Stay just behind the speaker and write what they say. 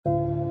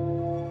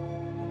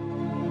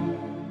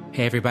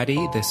Hey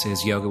everybody, this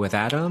is Yoga with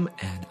Adam,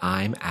 and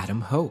I'm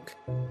Adam Hoke.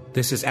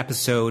 This is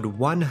episode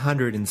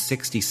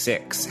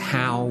 166,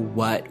 How,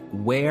 What,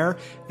 Where,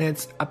 and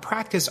it's a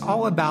practice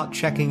all about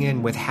checking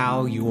in with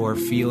how you're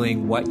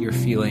feeling, what you're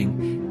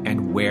feeling,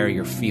 and where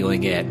you're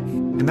feeling it.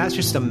 And that's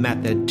just a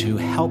method to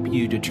help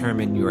you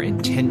determine your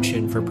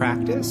intention for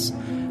practice,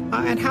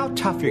 and how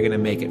tough you're going to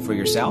make it for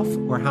yourself,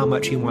 or how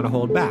much you want to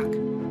hold back.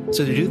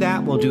 So to do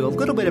that, we'll do a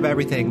little bit of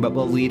everything, but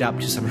we'll lead up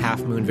to some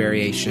half-moon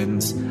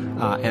variations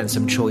and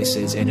some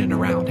choices in and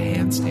around a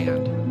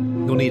handstand.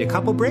 You'll need a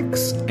couple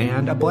bricks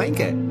and a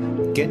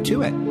blanket. Get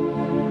to it.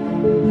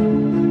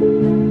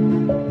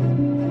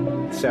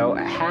 So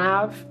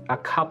have a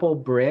couple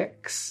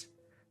bricks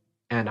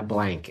and a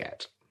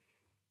blanket.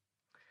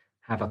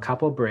 Have a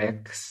couple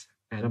bricks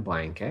and a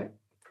blanket.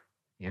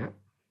 Yeah.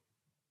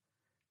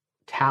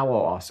 Towel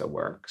also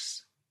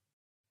works.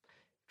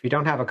 If you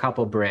don't have a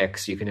couple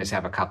bricks, you can just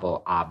have a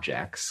couple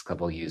objects.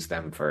 We'll use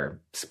them for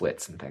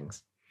splits and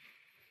things.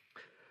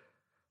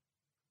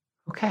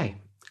 Okay,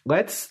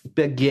 let's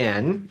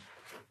begin.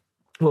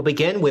 We'll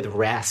begin with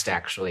rest,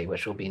 actually,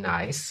 which will be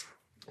nice.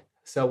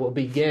 So we'll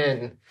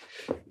begin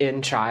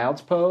in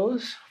child's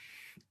pose.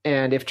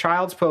 And if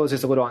child's pose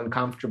is a little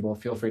uncomfortable,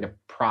 feel free to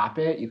prop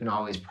it. You can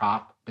always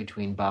prop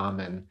between bum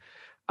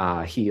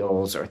and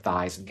heels or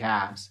thighs and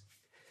calves.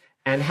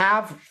 And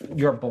have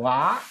your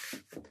block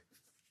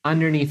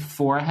underneath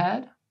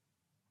forehead.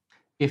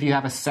 If you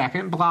have a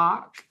second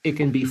block, it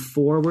can be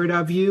forward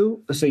of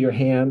you so your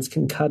hands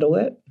can cuddle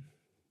it.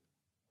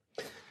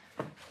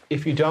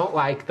 If you don't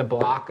like the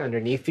block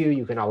underneath you,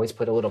 you can always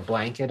put a little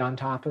blanket on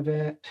top of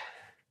it.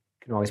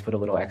 You can always put a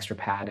little extra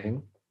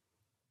padding.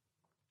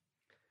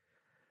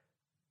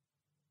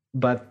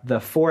 But the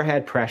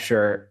forehead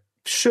pressure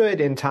should,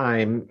 in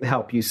time,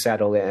 help you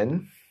settle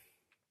in.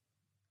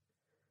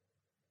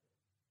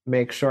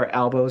 Make sure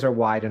elbows are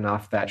wide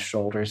enough that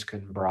shoulders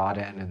can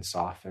broaden and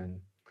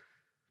soften.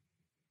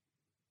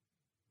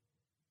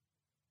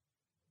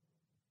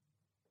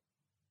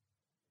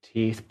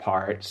 Teeth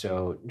part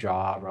so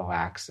jaw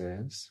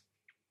relaxes.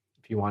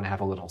 If you want to have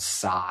a little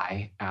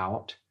sigh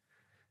out,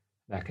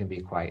 that can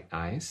be quite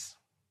nice.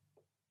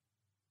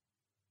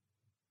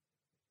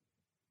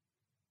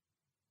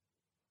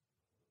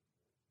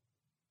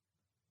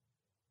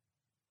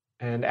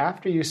 And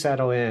after you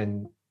settle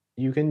in,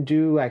 you can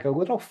do like a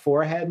little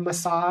forehead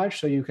massage,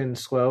 so you can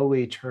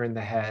slowly turn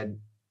the head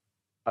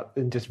up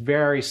in just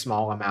very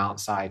small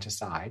amount side to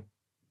side.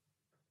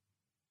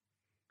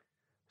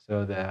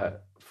 So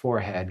the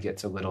forehead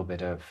gets a little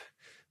bit of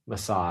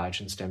massage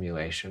and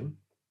stimulation.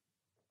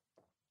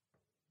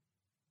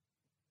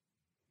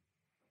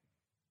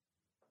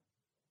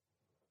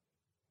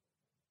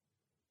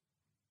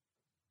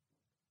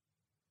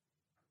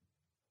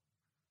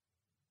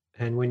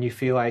 And when you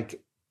feel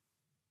like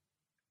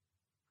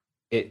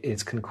it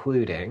is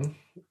concluding,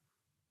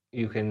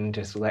 you can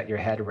just let your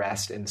head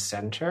rest in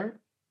center.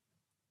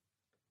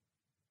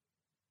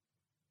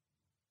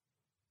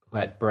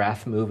 Let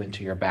breath move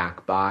into your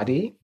back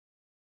body.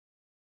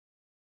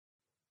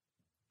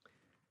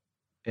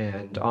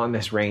 And on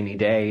this rainy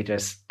day,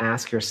 just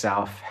ask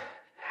yourself,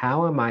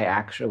 how am I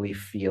actually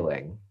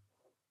feeling?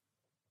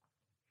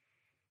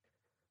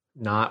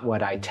 Not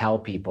what I tell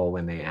people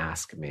when they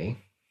ask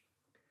me.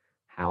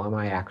 How am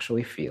I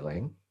actually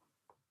feeling?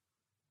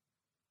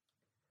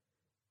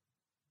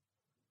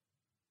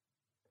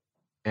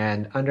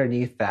 And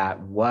underneath that,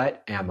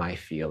 what am I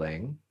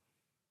feeling?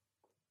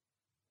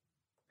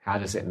 How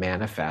does it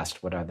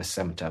manifest? What are the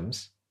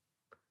symptoms?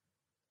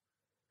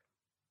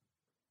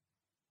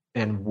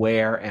 And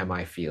where am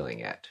I feeling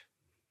it?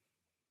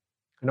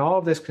 And all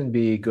of this can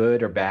be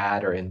good or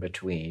bad or in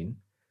between.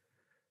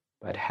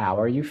 But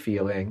how are you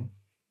feeling?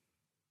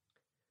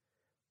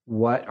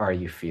 What are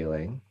you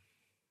feeling?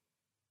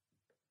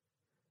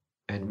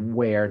 And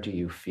where do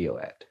you feel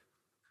it?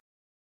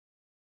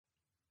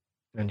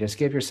 And just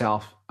give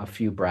yourself a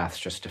few breaths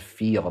just to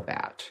feel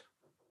that,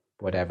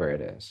 whatever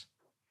it is.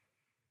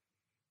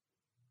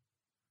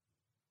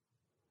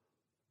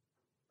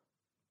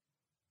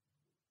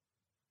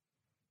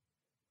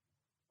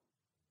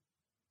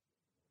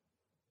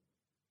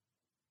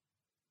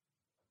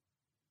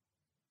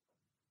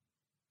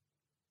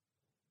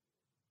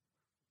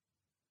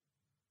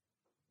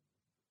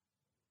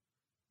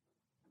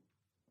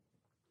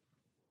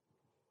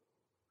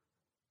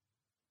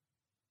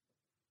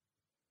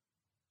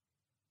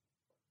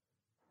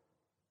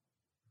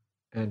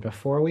 And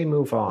before we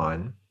move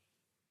on,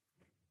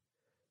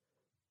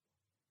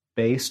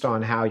 based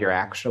on how you're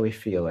actually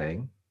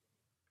feeling,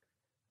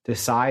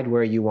 decide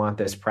where you want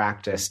this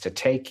practice to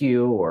take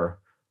you or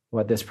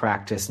what this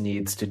practice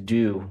needs to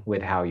do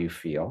with how you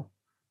feel,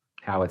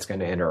 how it's going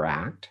to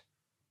interact.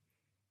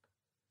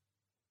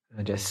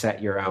 And just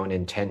set your own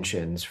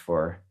intentions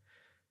for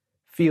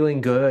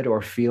feeling good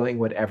or feeling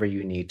whatever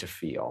you need to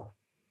feel.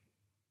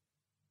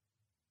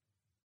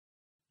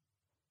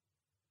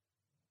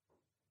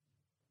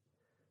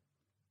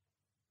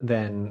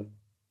 Then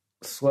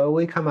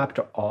slowly come up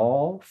to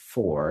all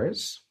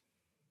fours.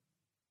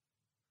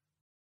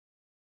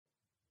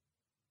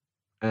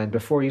 And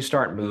before you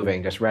start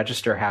moving, just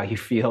register how you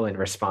feel in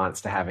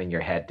response to having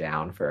your head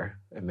down for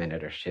a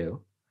minute or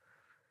two.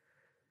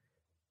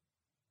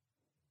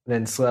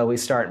 Then slowly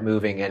start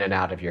moving in and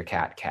out of your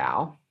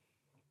cat-cow.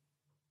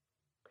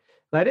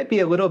 Let it be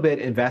a little bit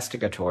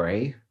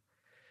investigatory,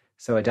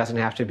 so it doesn't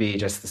have to be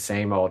just the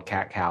same old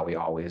cat-cow we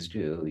always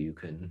do. You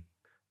can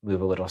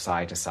move a little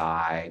side to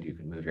side. You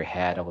can move your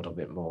head a little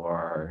bit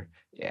more.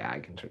 Yeah,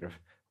 you can sort of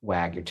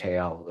wag your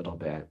tail a little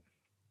bit.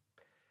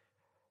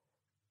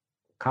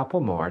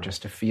 Couple more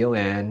just to feel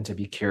in, to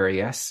be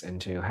curious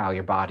into how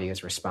your body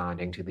is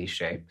responding to these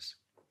shapes.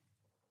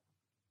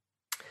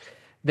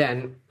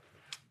 Then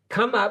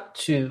come up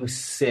to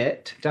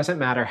sit. Doesn't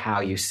matter how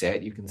you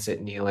sit. You can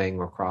sit kneeling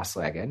or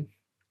cross-legged.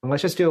 And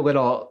let's just do a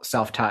little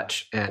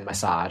self-touch and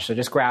massage. So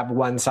just grab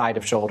one side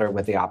of shoulder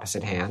with the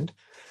opposite hand.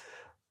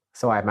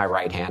 So I have my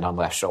right hand on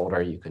left shoulder.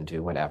 You can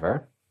do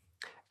whatever.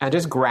 And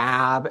just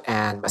grab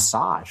and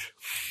massage.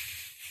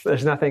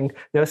 There's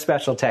no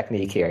special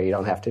technique here. You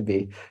don't have to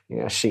be,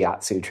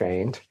 shiatsu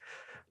trained.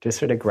 Just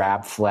sort of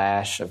grab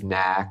flesh of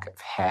neck,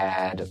 of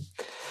head, of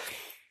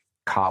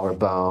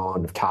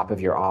collarbone, of top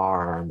of your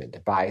arm, and the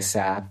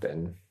bicep,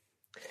 and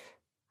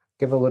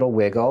give a little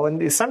wiggle.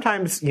 And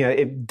sometimes,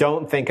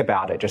 don't think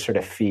about it, just sort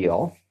of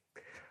feel.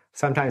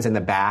 Sometimes in the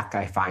back,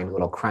 I find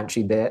little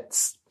crunchy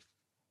bits,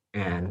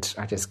 and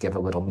I just give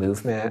a little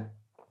movement.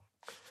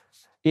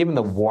 Even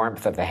the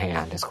warmth of the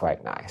hand is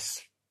quite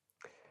nice.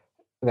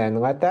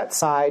 Then let that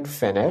side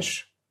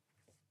finish.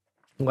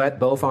 Let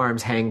both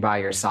arms hang by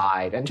your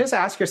side and just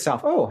ask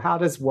yourself, how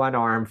does one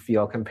arm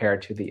feel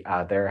compared to the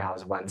other? How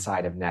does one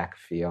side of neck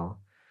feel?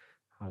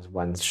 How does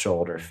one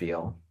shoulder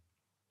feel?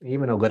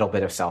 Even a little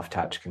bit of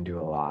self-touch can do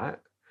a lot.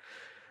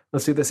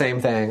 Let's do the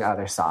same thing,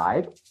 other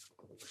side.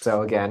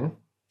 So again,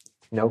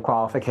 no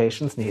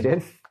qualifications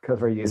needed because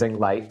we're using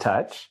light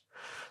touch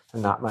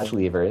and not much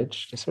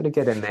leverage. Just sort of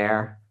get in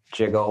there,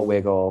 jiggle,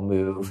 wiggle,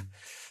 move,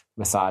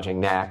 massaging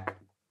neck,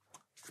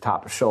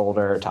 top of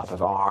shoulder, top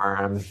of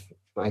arm.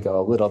 I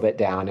go a little bit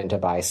down into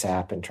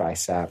bicep and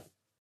tricep.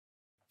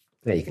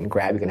 Then you can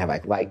grab, you can have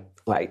like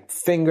light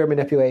finger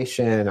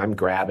manipulation. I'm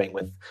grabbing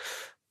with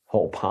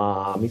whole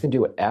palm. You can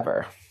do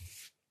whatever.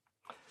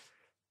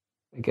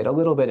 I get a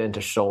little bit into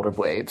shoulder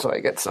blade, so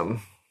I get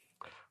some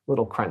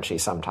little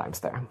crunchy sometimes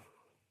there.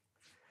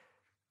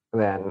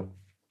 And then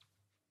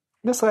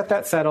just let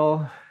that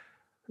settle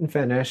and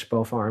finish.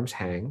 Both arms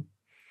hang.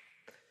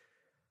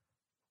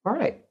 All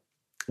right.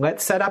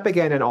 Let's set up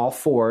again in all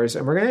fours,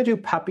 and we're going to do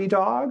puppy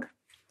dog.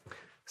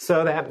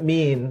 So that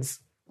means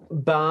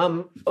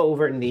bum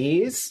over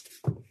knees.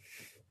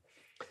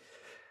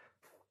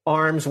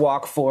 Arms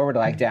walk forward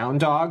like down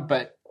dog,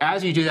 but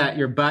as you do that,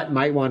 your butt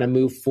might want to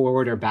move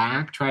forward or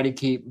back. Try to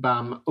keep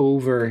bum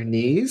over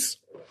knees.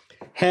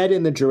 Head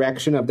in the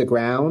direction of the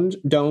ground.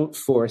 Don't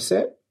force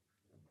it.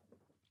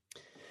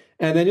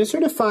 And then just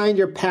sort of find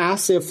your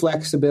passive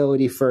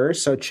flexibility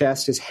first. So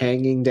chest is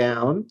hanging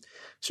down.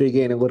 So you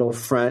gain a little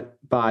front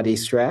body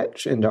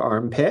stretch into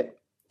armpit.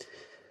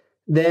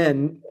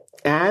 Then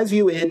as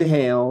you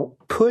inhale,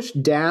 push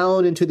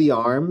down into the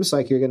arms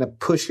like you're going to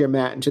push your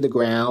mat into the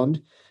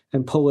ground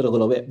and pull it a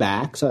little bit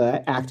back. So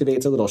that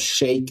activates a little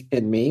shake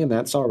in me, and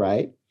that's all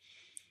right.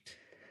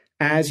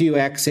 As you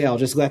exhale,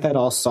 just let that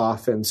all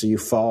soften so you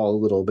fall a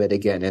little bit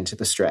again into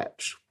the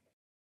stretch.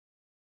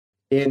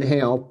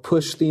 Inhale,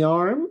 push the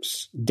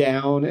arms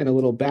down and a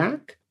little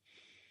back.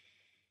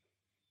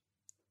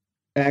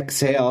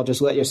 Exhale, just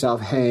let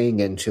yourself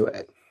hang into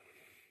it.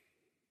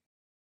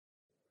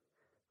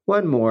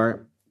 One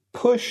more.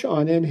 Push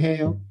on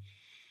inhale.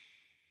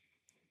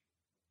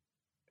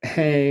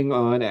 Hang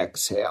on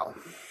exhale.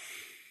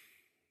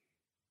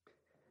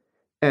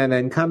 And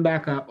then come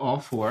back up all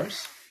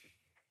fours.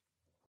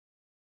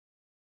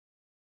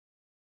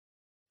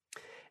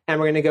 And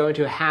we're going to go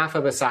into half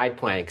of a side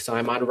plank. So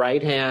I'm on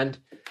right hand,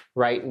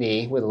 right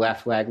knee with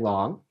left leg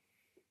long.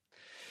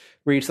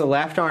 Reach the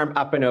left arm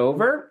up and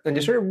over and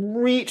just sort of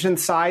reach and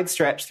side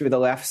stretch through the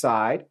left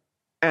side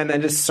and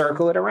then just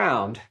circle it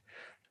around.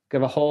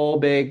 Give a whole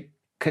big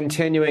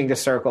continuing to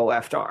circle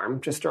left arm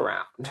just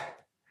around.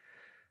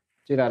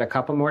 Do that a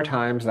couple more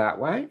times that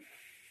way.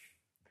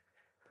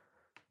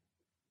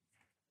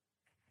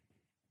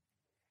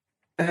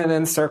 And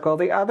then circle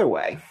the other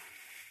way,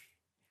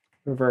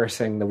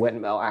 reversing the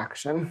windmill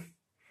action.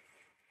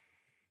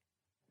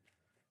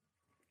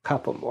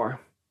 Couple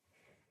more.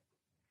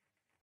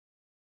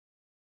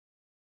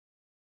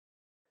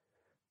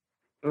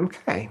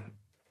 Okay.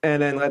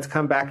 And then let's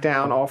come back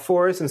down all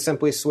fours and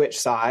simply switch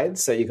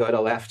sides. So you go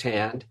to left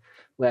hand,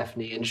 left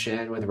knee and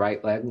shin with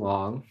right leg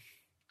long.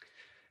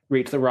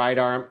 Reach the right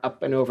arm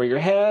up and over your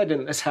head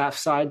in this half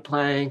side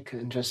plank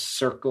and just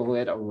circle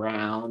it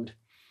around.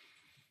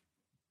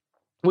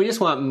 We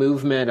just want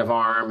movement of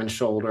arm and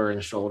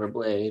shoulder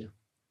blade.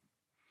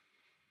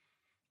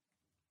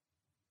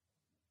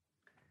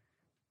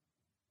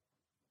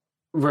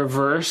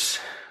 Reverse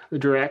the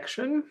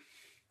direction.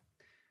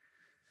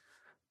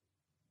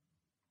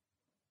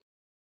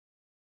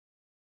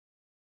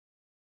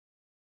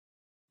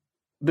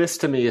 This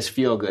to me is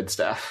feel-good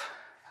stuff.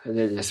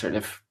 It just sort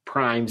of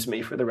primes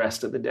me for the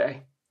rest of the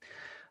day.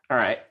 All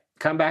right,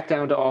 come back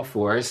down to all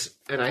fours.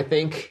 And I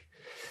think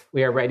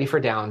we are ready for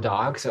down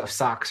dog. So if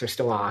socks are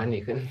still on,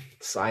 you can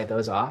slide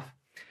those off.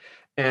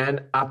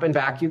 And up and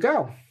back you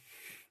go.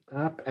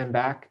 Up and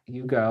back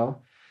you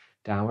go.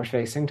 Downward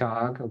facing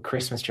dog.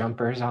 Christmas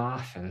jumpers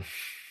off and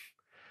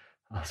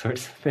all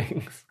sorts of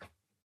things.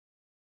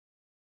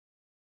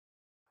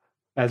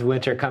 As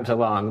winter comes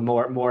along,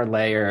 more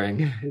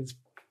layering is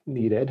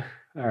needed.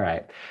 All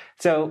right.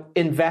 So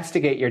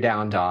investigate your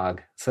down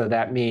dog. So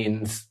that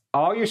means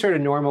all your sort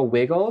of normal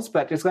wiggles,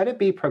 but just let it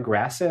be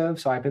progressive.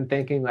 So I've been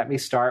thinking, let me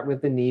start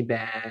with the knee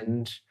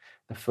bend,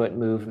 the foot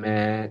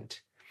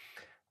movement.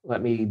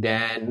 Let me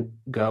then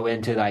go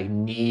into like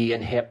knee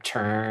and hip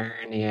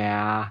turn.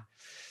 Yeah.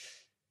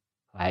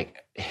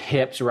 Like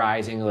hips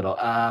rising a little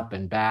up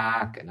and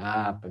back and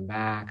up and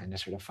back and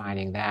just sort of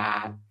finding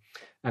that.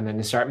 And then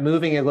to start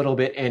moving a little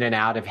bit in and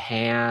out of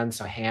hands.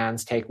 So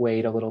hands take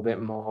weight a little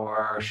bit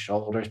more,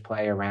 shoulders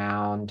play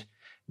around.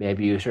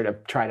 Maybe you sort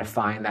of try to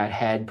find that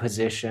head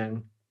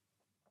position.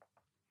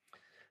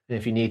 And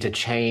if you need to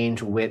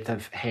change width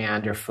of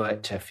hand or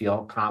foot to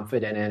feel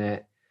confident in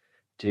it,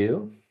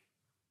 do.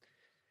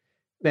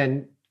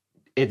 Then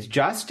it's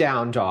just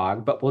down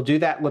dog, but we'll do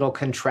that little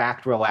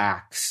contract,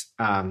 relax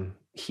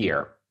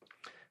here.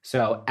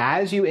 So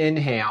as you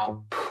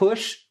inhale,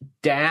 push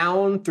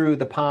down through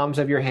the palms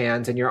of your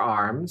hands and your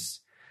arms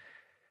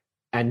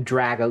and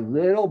drag a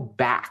little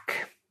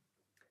back.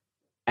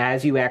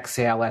 As you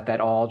exhale, let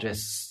that all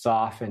just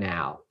soften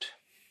out.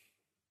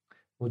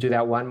 We'll do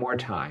that one more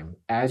time.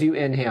 As you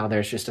inhale,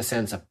 there's just a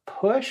sense of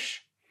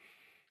push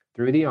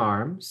through the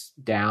arms,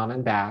 down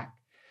and back.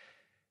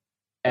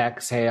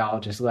 Exhale,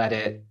 just let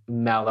it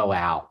mellow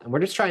out. And we're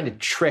just trying to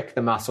trick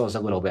the muscles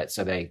a little bit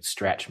so they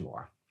stretch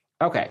more.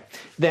 Okay,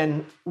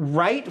 then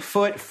right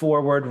foot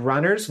forward,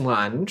 runner's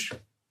lunge.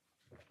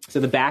 So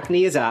the back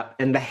knee is up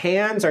and the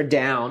hands are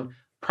down,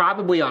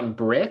 probably on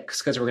bricks,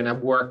 because we're going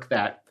to work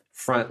that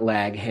front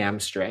leg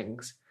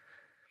hamstrings.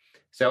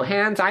 So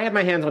hands, I have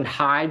my hands on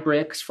high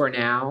bricks for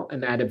now,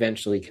 and that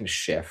eventually can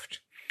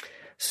shift.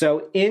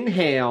 So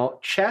inhale,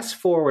 chest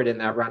forward in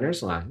that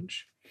runner's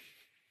lunge.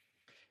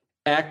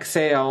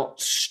 Exhale,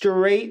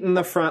 straighten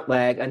the front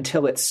leg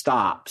until it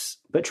stops,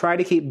 but try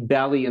to keep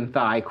belly and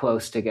thigh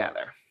close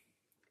together.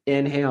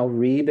 Inhale,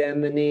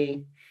 rebend the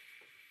knee.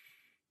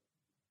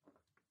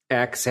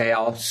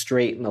 Exhale,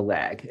 straighten the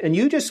leg. And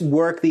you just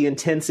work the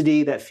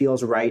intensity that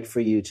feels right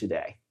for you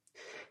today.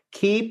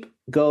 Keep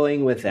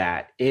going with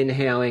that.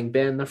 Inhaling,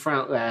 bend the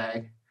front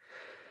leg.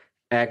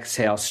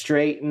 Exhale,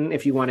 straighten.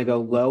 If you want to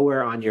go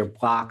lower on your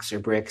blocks or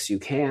bricks, you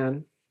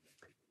can.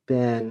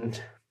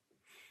 Bend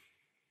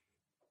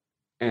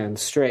and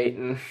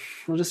straighten.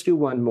 We'll just do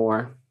one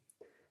more.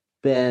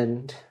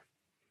 Bend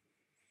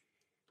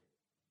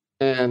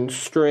and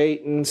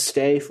straighten.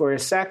 Stay for a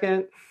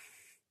second.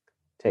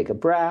 Take a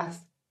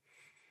breath.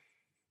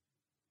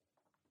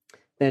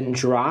 Then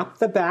drop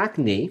the back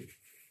knee.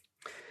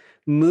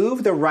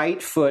 Move the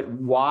right foot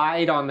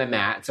wide on the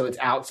mat so it's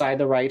outside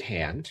the right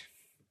hand.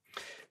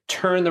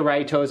 Turn the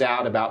right toes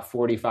out about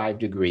 45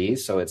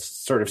 degrees so it's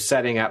sort of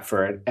setting up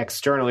for an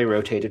externally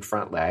rotated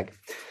front leg.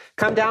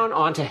 Come down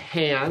onto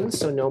hands,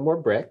 so no more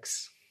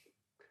bricks,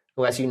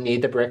 unless you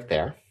need the brick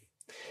there.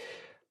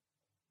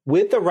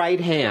 With the right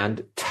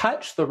hand,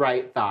 touch the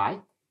right thigh,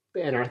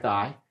 the inner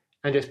thigh,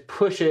 and just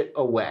push it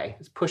away.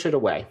 Just push it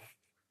away.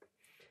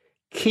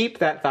 Keep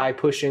that thigh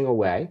pushing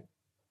away.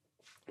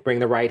 Bring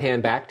the right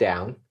hand back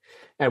down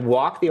and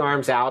walk the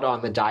arms out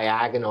on the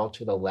diagonal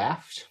to the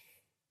left,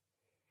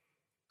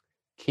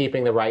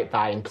 keeping the right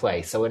thigh in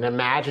place. So an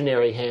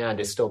imaginary hand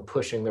is still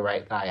pushing the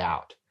right thigh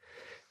out.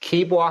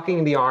 Keep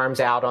walking the arms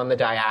out on the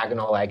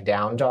diagonal like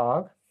down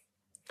dog.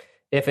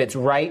 If it's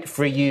right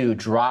for you,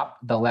 drop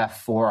the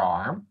left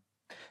forearm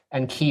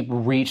and keep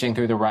reaching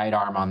through the right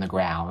arm on the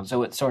ground.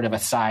 So it's sort of a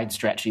side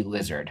stretchy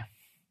lizard.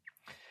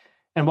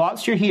 And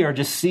whilst you're here,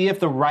 just see if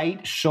the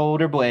right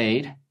shoulder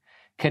blade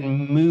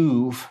can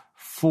move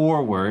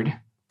forward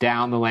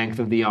down the length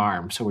of the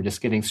arm. So we're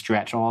just getting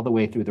stretch all the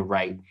way through the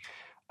right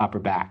upper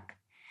back.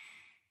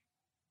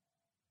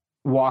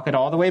 Walk it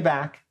all the way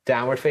back,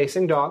 downward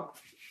facing dog.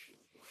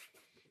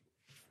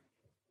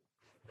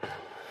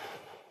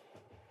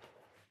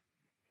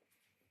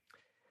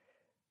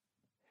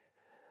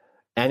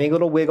 Any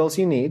little wiggles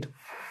you need.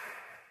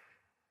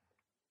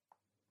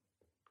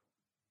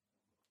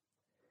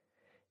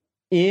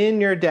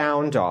 In your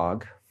down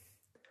dog,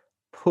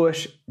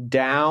 push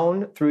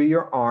down through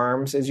your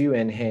arms as you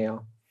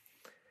inhale.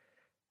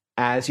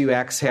 As you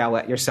exhale,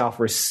 let yourself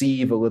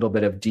receive a little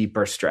bit of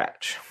deeper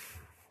stretch.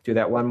 Do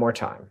that one more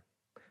time.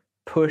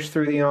 Push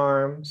through the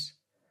arms.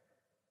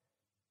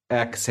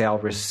 Exhale,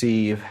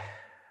 receive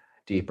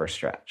deeper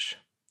stretch.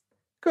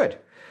 Good.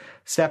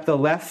 Step the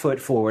left foot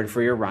forward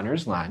for your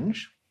runner's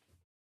lunge.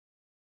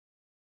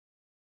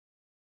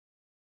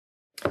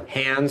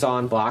 Hands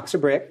on blocks or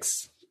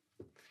bricks.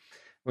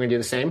 We're going to do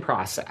the same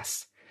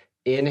process.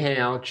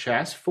 Inhale,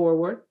 chest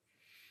forward.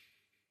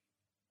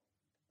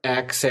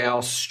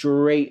 Exhale,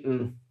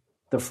 straighten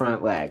the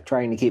front leg,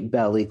 trying to keep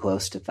belly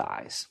close to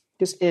thighs.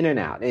 Just in and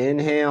out.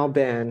 Inhale,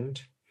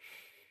 bend.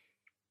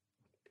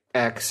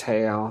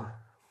 Exhale,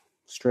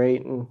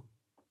 straighten.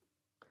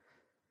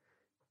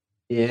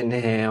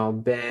 Inhale,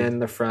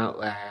 bend the front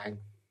leg.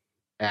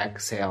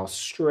 Exhale,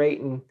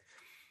 straighten.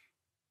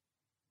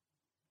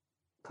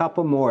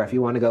 Couple more. If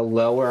you want to go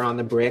lower on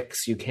the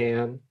bricks, you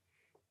can.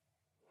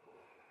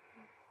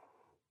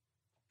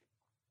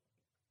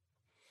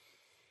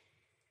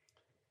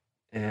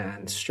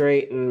 And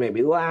straighten,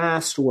 maybe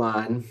last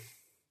one.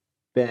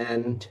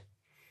 Bend.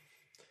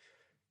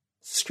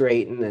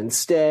 Straighten and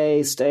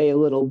stay a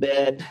little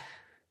bit.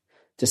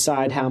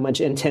 Decide how much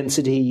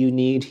intensity you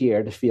need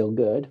here to feel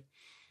good.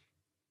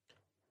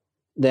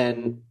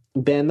 Then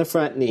bend the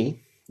front knee,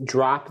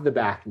 drop the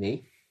back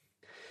knee.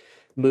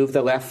 Move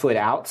the left foot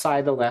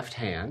outside the left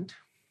hand.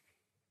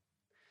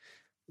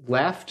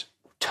 Left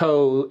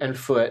toe and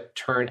foot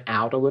turn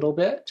out a little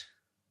bit.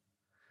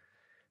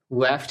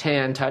 Left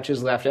hand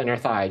touches left inner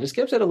thigh. Just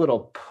gives it a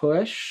little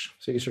push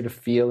so you sort of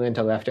feel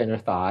into left inner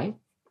thigh.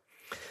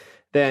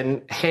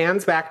 Then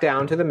hands back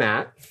down to the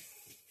mat.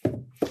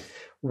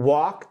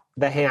 Walk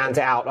the hands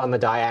out on the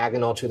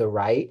diagonal to the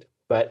right,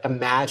 but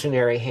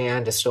imaginary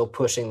hand is still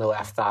pushing the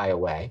left thigh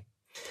away.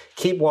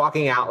 Keep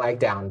walking out like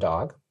down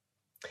dog.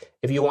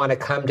 If you want to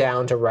come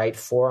down to right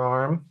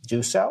forearm,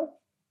 do so.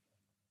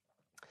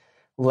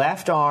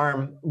 Left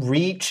arm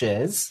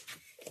reaches,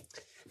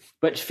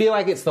 but feel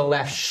like it's the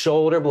left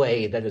shoulder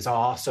blade that is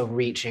also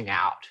reaching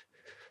out.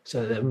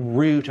 So the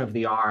root of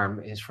the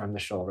arm is from the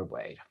shoulder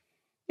blade.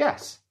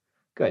 Yes,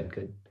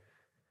 good.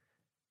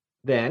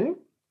 Then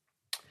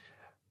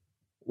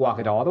walk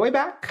it all the way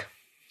back.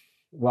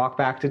 Walk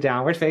back to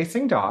downward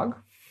facing dog.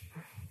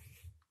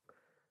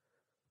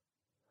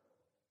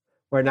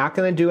 We're not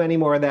going to do any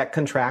more of that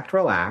contract,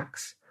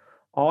 relax.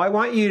 All I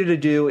want you to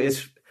do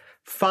is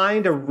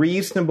find a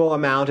reasonable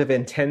amount of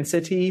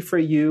intensity for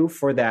you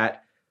for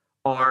that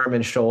arm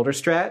and shoulder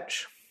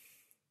stretch.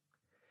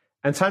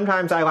 And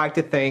sometimes I like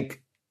to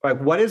think,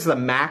 like, what is the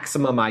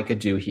maximum I could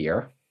do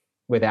here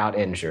without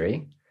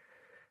injury?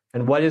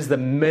 And what is the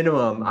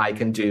minimum I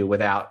can do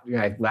without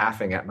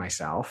laughing at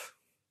myself?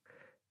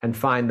 And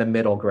find the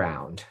middle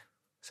ground.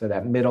 So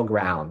that middle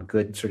ground,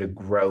 good sort of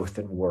growth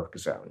and work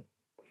zone.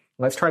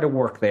 Let's try to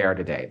work there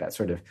today, that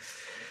sort of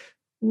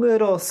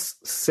little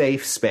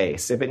safe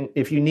space.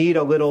 If you need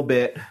a little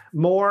bit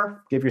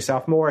more, give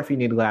yourself more. If you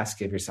need less,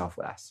 give yourself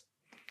less.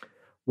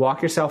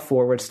 Walk yourself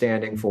forward,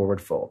 standing,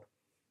 forward fold.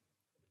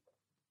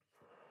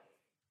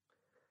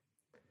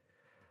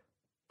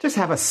 Just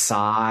have a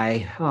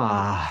sigh.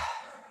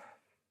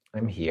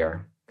 I'm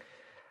here.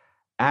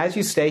 As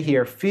you stay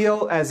here,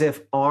 feel as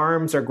if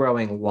arms are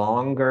growing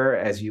longer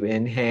as you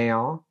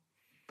inhale.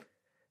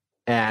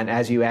 And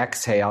as you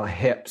exhale,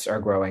 hips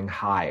are growing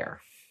higher.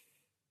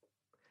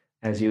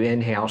 As you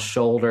inhale,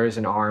 shoulders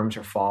and arms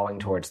are falling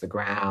towards the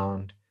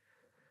ground.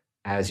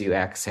 As you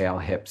exhale,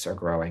 hips are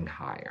growing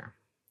higher.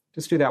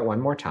 Just do that one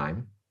more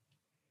time.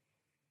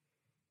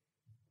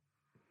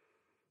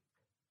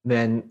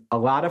 Then a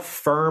lot of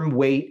firm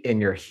weight in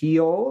your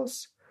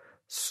heels.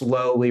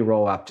 Slowly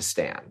roll up to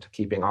stand,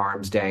 keeping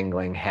arms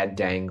dangling, head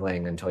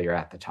dangling until you're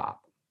at the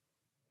top.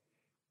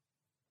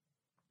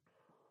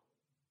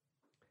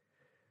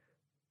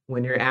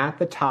 When you're at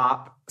the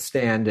top,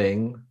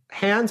 standing,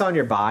 hands on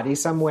your body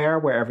somewhere,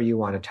 wherever you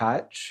want to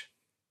touch.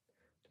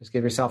 Just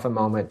give yourself a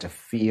moment to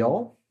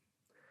feel.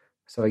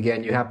 So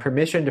again, you have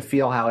permission to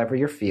feel however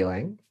you're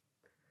feeling.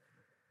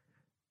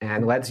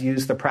 And let's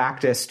use the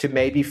practice to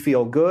maybe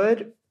feel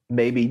good,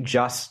 maybe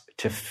just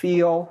to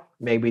feel,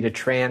 maybe to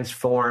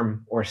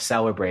transform or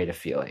celebrate a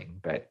feeling,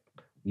 but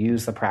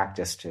use the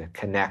practice to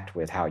connect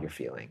with how you're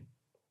feeling.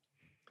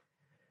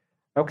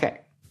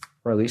 Okay,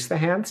 release the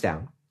hands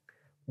down.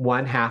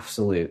 1/2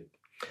 salute.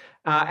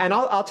 And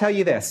I'll tell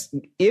you this,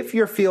 if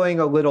you're feeling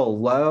a little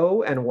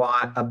low and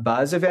want a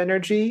buzz of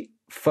energy,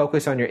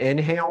 focus on your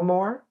inhale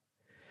more.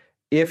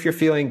 If you're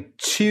feeling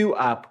too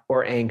up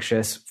or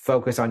anxious,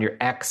 focus on your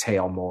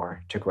exhale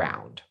more to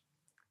ground,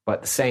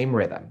 but the same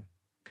rhythm.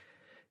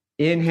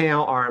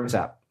 Inhale, arms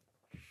up.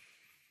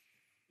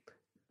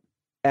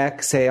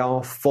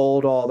 Exhale,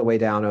 fold all the way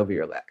down over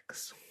your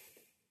legs.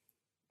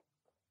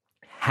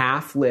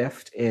 Half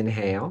lift,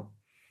 inhale.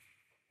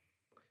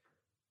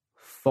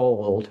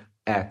 Fold,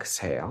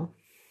 exhale.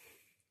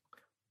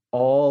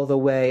 All the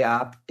way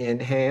up,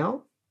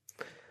 inhale.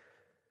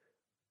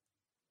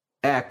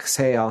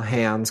 Exhale,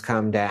 hands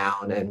come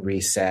down and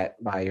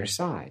reset by your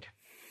side.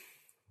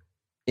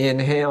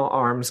 Inhale,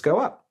 arms go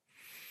up.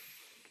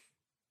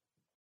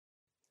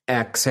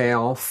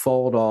 Exhale,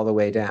 fold all the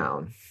way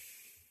down.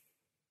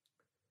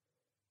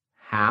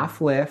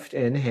 Half lift,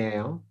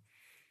 inhale.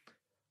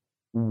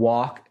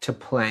 Walk to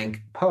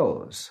plank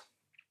pose.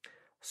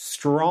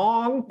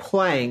 Strong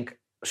plank,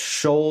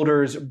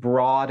 shoulders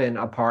broaden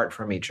apart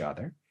from each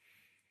other.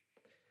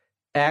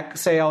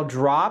 Exhale,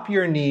 drop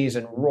your knees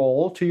and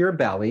roll to your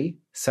belly.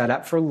 Set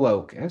up for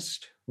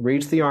locust.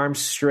 Reach the arms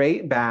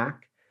straight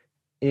back.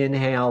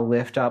 Inhale,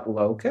 lift up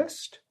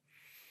locust.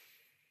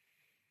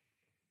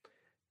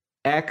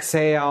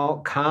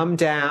 Exhale, come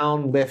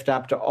down, lift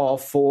up to all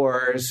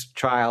fours,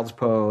 child's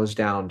pose,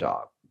 down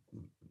dog.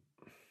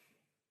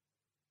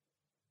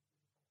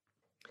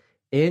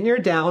 In your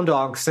down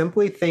dog,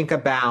 simply think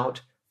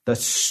about the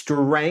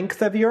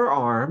strength of your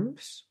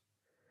arms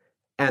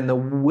and the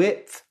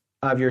width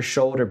of your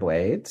shoulder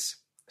blades.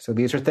 So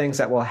these are things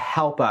that will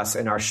help us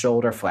in our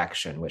shoulder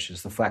flexion, which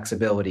is the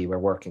flexibility we're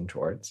working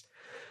towards.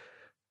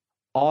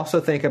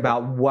 Also think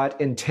about what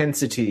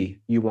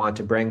intensity you want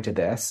to bring to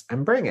this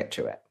and bring it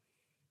to it.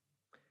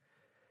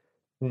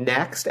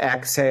 Next,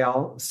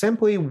 exhale,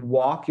 simply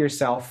walk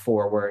yourself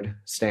forward,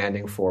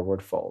 standing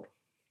forward fold.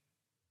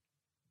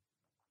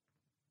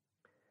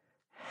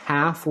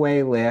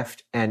 Halfway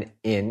lift and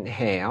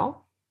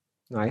inhale,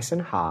 nice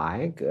and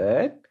high,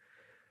 good.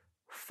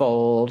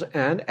 Fold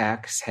and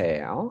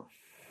exhale.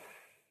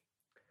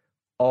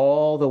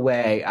 All the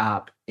way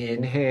up,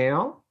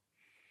 inhale.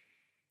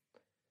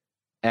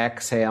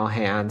 Exhale,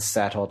 hands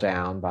settle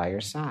down by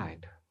your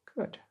side.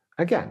 Good.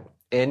 Again,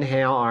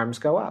 inhale, arms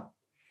go up.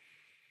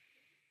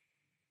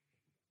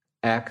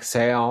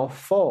 Exhale,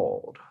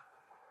 fold.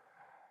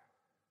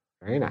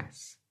 Very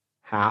nice.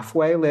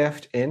 Halfway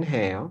lift,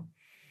 inhale.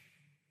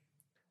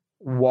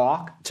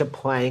 Walk to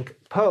plank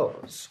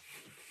pose.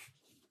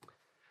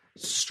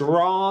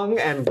 Strong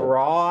and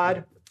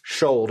broad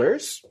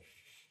shoulders.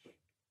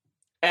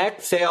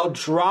 Exhale,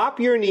 drop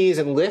your knees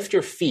and lift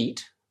your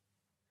feet.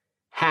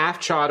 Half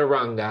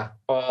chaturanga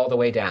all the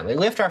way down. We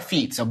lift our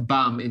feet so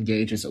bum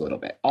engages a little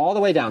bit. All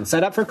the way down.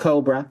 Set up for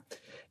cobra.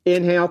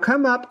 Inhale,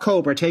 come up,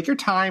 cobra. Take your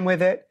time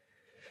with it.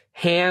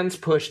 Hands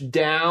push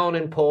down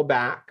and pull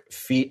back.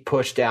 Feet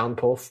push down,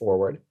 pull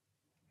forward.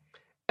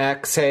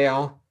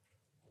 Exhale,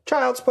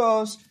 child's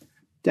pose,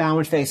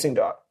 downward facing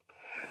dog.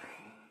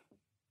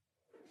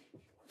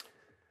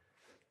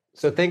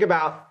 So think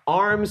about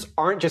arms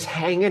aren't just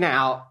hanging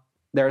out.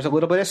 There's a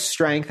little bit of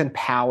strength and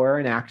power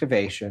and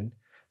activation.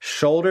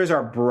 Shoulders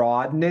are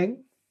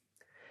broadening.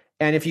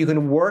 And if you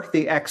can work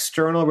the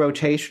external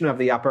rotation of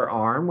the upper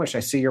arm, which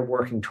I see you're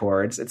working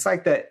towards, it's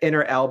like the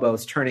inner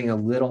elbow's turning a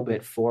little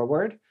bit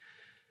forward,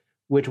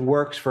 which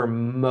works for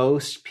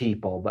most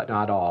people, but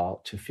not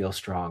all, to feel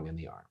strong in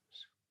the arms.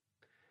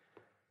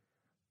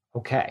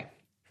 Okay.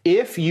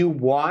 If you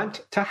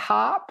want to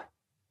hop,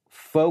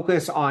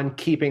 focus on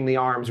keeping the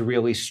arms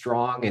really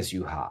strong as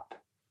you hop.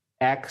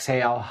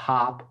 Exhale,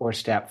 hop or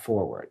step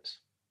forwards.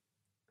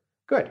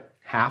 Good.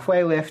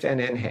 Halfway lift and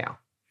inhale.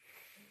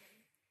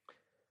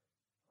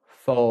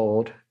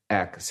 Fold,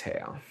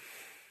 exhale.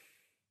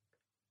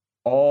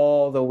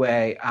 All the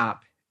way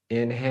up,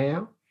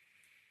 inhale.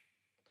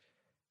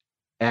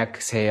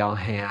 Exhale,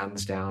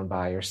 hands down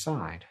by your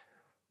side.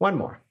 One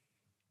more.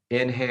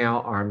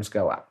 Inhale, arms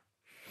go up.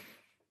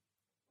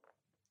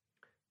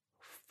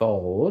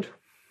 Fold.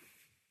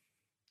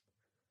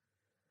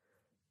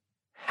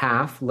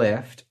 Half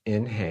lift,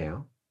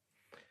 inhale.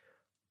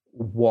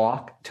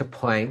 Walk to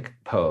plank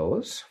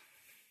pose.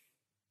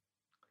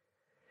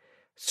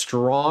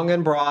 Strong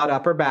and broad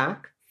upper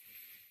back.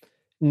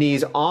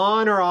 Knees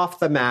on or off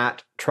the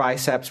mat,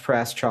 triceps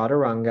press,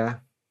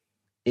 chaturanga.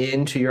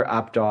 Into your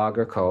up dog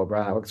or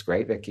cobra. That looks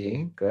great,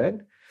 Vicky.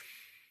 Good.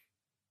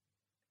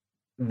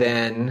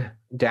 Then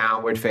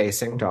downward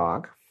facing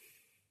dog.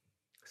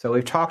 So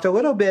we've talked a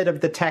little bit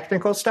of the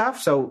technical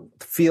stuff. So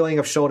feeling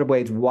of shoulder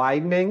blades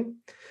widening,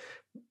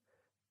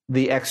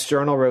 the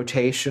external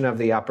rotation of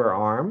the upper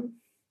arm,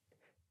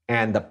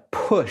 and the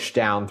push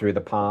down through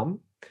the palm.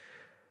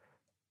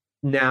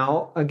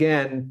 Now,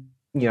 again,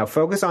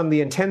 focus on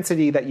the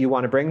intensity that you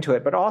want to bring to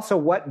it, but also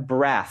what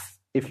breath.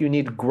 If you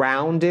need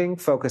grounding,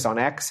 focus on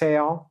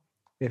exhale.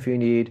 If you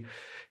need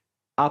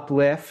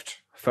uplift,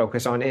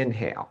 focus on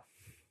inhale.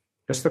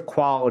 Just the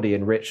quality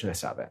and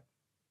richness of it.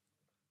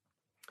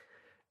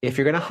 If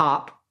you're going to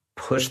hop,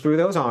 push through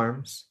those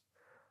arms,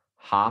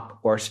 hop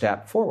or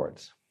step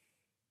forwards.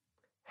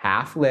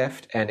 Half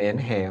lift and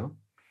inhale.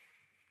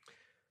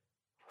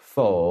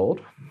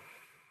 Fold.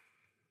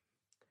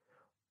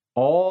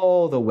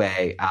 All the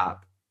way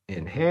up,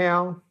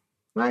 inhale.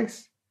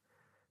 Nice.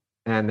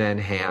 And then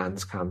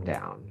hands come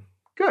down.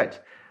 Good.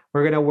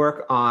 We're going to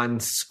work on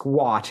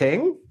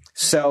squatting.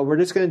 So we're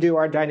just going to do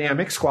our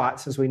dynamic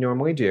squats as we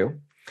normally do.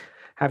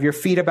 Have your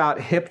feet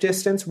about hip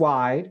distance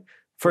wide.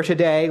 For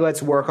today,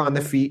 let's work on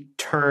the feet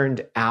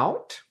turned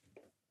out,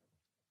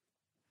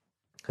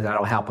 because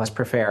that'll help us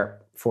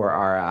prepare for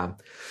our,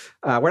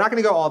 we're not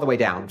going to go all the way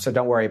down, so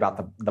don't worry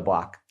about the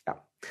block. Yeah.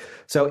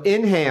 So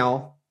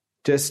inhale,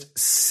 just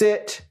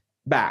sit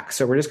back.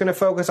 So we're just going to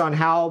focus on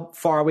how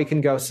far we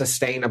can go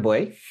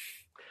sustainably.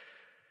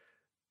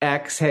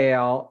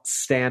 Exhale,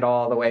 stand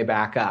all the way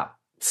back up.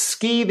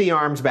 Ski the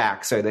arms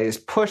back. So they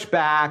just push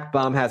back,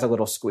 bum has a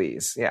little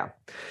squeeze. Yeah.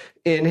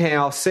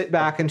 Inhale, sit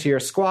back into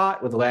your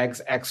squat with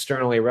legs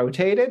externally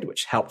rotated,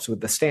 which helps with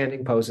the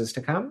standing poses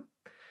to come.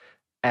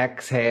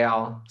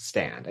 Exhale,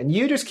 stand. And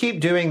you just keep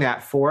doing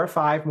that 4 or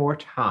 5 more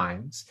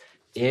times.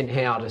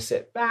 Inhale to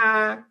sit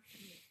back.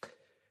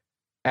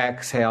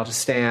 Exhale to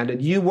stand.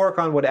 And you work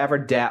on whatever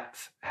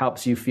depth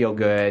helps you feel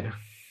good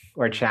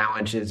or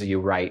challenges you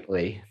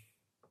rightly.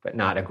 but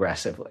not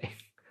aggressively.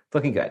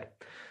 Looking good.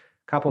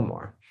 Couple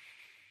more.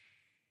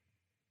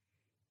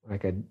 I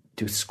could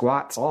do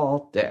squats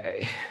all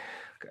day.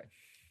 Good.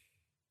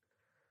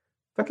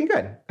 Looking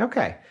good.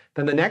 Okay.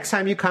 Then the next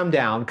time you come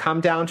down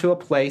to a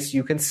place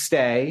you can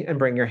stay and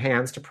bring your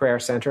hands to prayer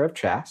center of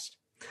chest.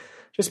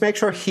 Just make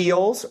sure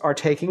heels are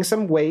taking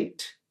some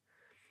weight.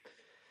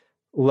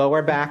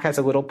 Lower back has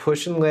a little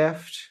push and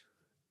lift,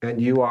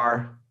 and you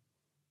are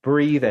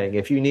breathing.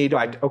 If you need,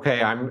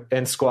 okay, I'm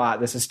in squat.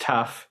 This is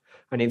tough.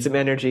 I need some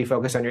energy.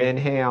 Focus on your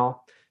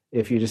inhale.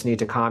 If you just need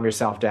to calm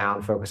yourself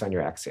down, focus on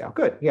your exhale.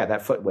 Good. Yeah,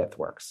 that foot width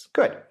works.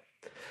 Good.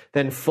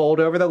 Then fold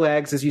over the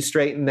legs as you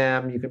straighten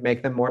them. You can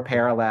make them more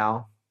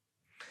parallel.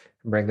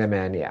 Bring them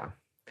in, yeah.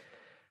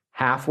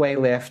 Halfway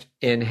lift,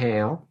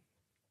 inhale.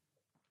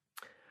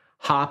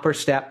 Hop or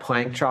step,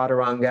 plank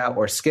chaturanga,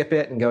 or skip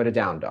it and go to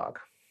down dog.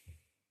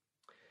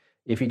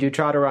 If you do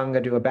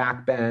chaturanga, do a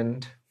back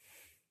bend.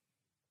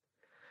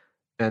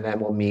 And then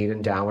we'll meet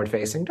in downward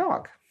facing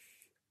dog.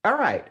 All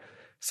right.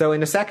 So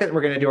in a second,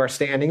 we're going to do our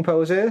standing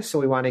poses. So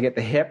we want to get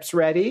the hips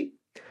ready.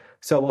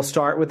 So we'll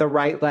start with the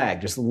right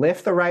leg. Just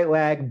lift the right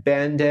leg,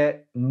 bend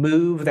it,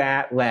 move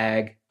that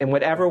leg in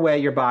whatever way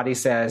your body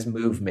says,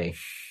 move me.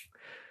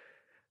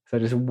 So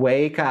just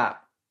wake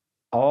up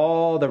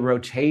all the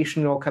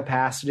rotational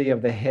capacity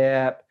of the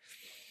hip.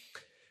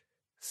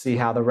 See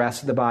how the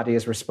rest of the body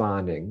is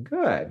responding.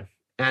 Good.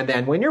 And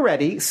then when you're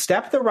ready,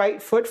 step the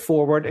right foot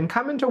forward and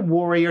come into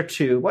warrior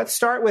two. Let's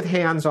start with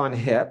hands on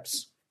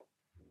hips.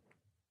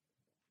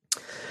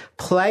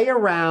 Play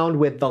around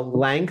with the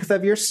length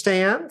of your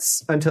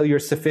stance until you're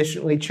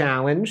sufficiently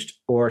challenged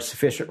or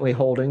sufficiently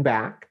holding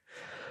back.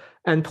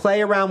 And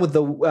play around with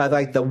the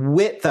the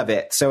width of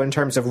it. So in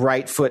terms of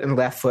right foot and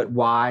left foot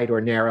wide or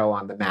narrow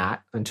on the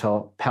mat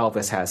until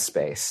pelvis has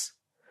space.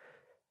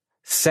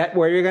 Set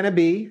where you're going to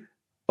be.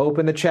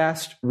 Open the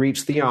chest,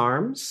 reach the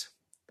arms.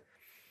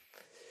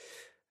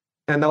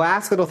 And the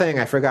last little thing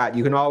I forgot,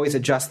 you can always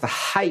adjust the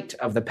height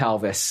of the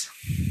pelvis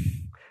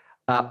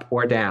up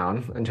or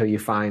down until you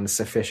find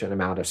sufficient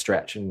amount of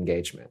stretch and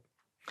engagement.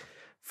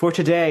 For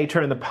today,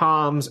 turn the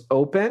palms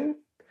open,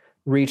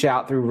 reach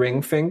out through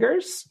ring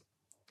fingers,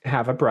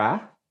 have a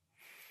breath.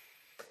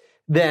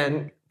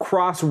 Then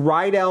cross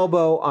right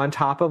elbow on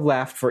top of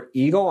left for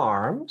eagle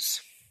arms.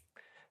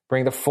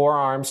 Bring the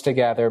forearms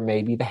together,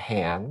 maybe the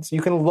hands.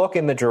 You can look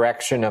in the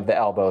direction of the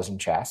elbows and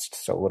chest,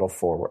 so a little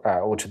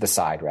forward, to the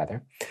side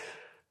rather.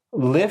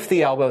 Lift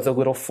the elbows a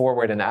little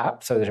forward and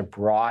up, so there's a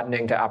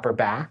broadening to upper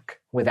back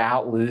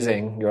without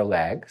losing your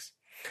legs.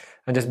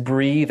 And just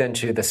breathe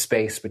into the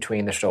space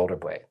between the shoulder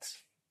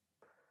blades.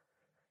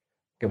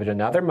 Give it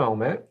another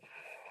moment.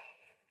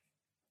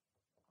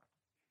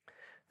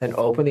 Then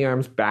open the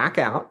arms back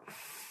out.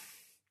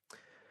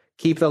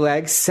 Keep the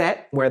legs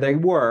set where they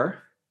were.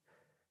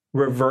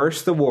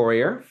 Reverse the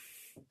warrior.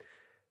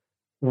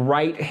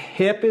 Right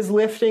hip is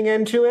lifting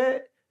into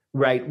it.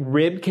 Right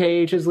rib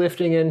cage is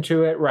lifting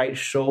into it. Right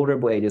shoulder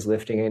blade is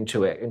lifting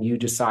into it. And you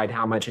decide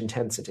how much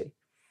intensity.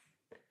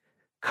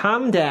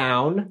 Come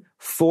down,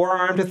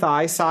 forearm to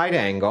thigh side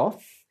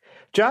angle.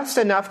 Just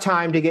enough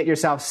time to get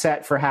yourself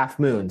set for half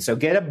moon. So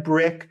get a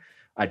brick,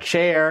 a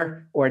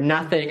chair, or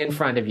nothing in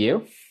front of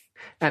you.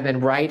 And then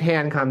right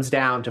hand comes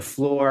down to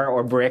floor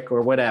or brick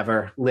or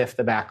whatever. Lift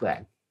the back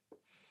leg.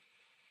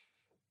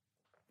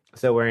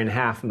 So we're in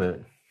half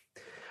moon.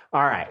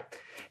 All right.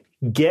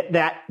 Get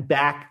that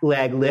back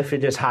leg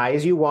lifted as high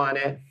as you want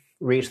it.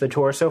 Reach the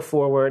torso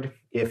forward.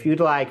 If you'd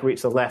like,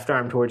 reach the left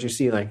arm towards your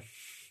ceiling.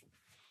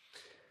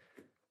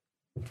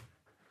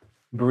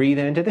 Breathe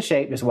into the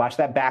shape. Just watch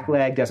that back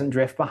leg doesn't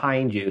drift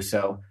behind you.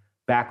 So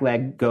back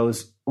leg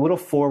goes a little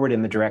forward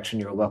in the direction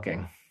you're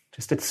looking.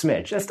 Just a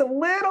smidge. Just a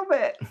little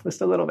bit.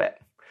 Just a little bit.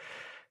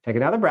 Take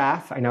another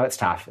breath. I know it's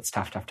tough. It's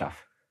tough, tough,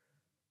 tough.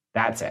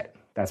 That's it.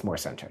 That's more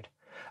centered.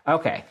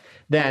 Okay.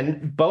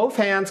 Then both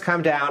hands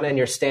come down and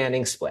you're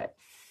standing split.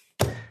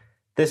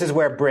 This is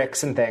where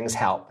bricks and things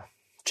help.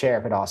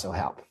 Chair could also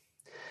help.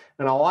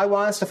 And all I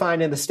want us to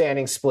find in the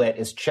standing split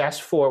is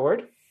chest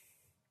forward,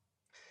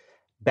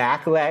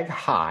 back leg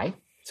high.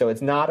 So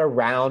it's not a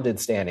rounded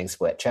standing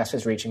split. Chest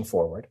is reaching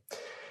forward.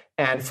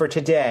 And for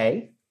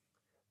today,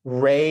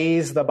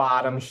 raise the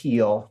bottom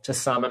heel to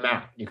some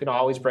amount. You can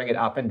always bring it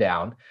up and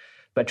down,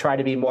 but try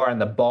to be more on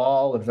the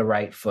ball of the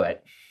right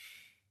foot,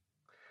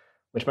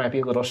 which might be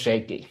a little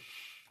shaky.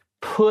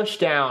 Push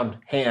down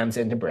hands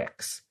into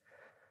bricks.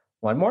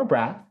 One more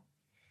breath.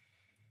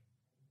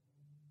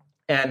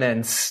 And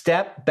then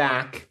step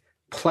back,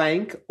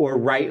 plank or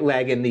right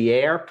leg in the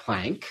air,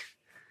 plank.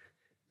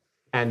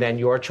 And then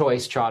your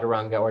choice,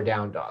 chaturanga or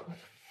down dog.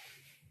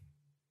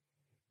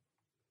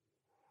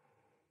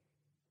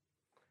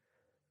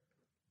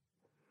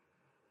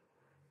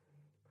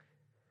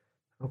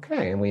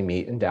 Okay, and we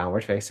meet in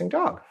downward facing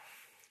dog.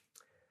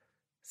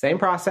 Same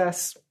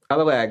process,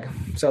 other leg.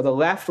 So the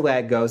left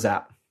leg goes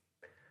up,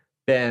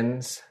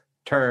 bends,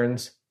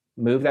 turns,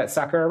 move that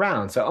sucker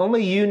around. So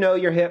only you know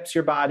your hips,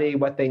 your body,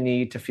 what they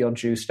need to feel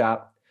juiced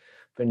up.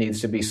 If it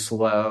needs to be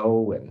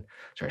slow and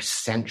sort of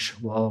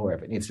sensual, or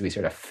if it needs to be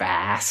sort of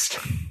fast,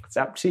 it's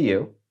up to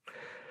you.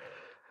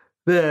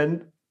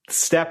 Then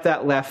step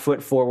that left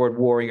foot forward,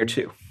 warrior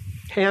two.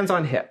 Hands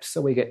on hips,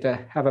 so we get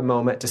to have a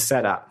moment to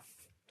set up.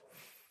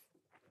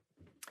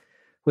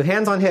 With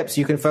hands on hips,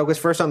 you can focus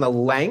first on the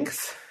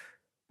length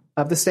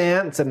of the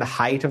stance and the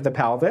height of the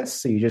pelvis.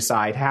 So you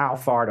decide, how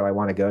far do I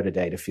want to go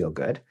today to feel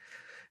good?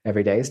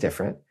 Every day is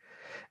different.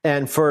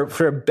 And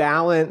for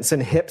balance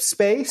and hip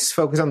space,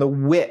 focus on the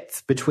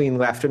width between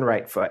left and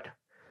right foot.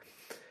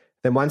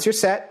 Then once you're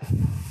set,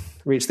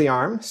 reach the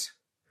arms.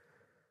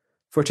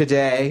 For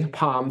today,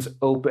 palms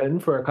open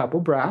for a couple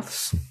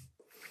breaths.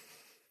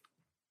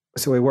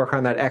 So we work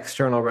on that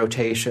external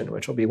rotation,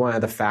 which will be one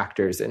of the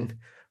factors in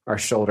our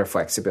shoulder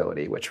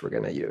flexibility, which we're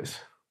going to use.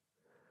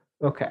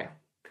 Okay.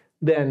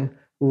 Then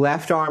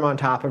left arm on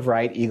top of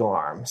right, eagle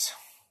arms.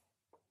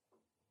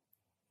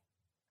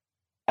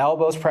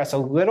 Elbows press a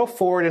little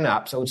forward and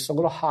up, so just a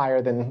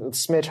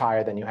smidge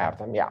higher than you have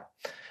them. Yeah.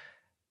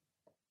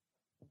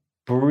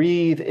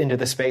 Breathe into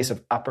the space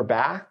of upper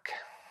back.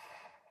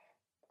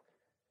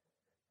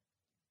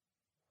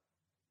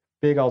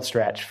 Big old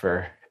stretch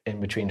for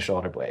in between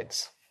shoulder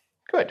blades.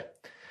 Good.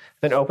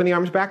 Then open the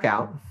arms back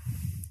out.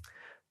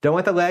 Don't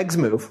let the legs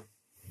move.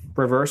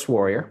 Reverse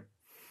warrior.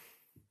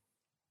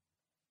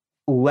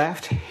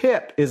 Left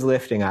hip is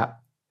lifting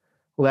up.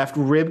 Left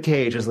rib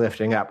cage is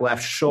lifting up.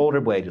 Left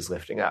shoulder blade is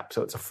lifting up.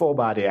 So it's a full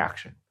body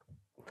action.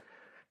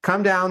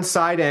 Come down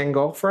side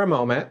angle for a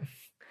moment.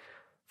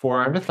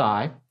 Forearm to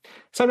thigh.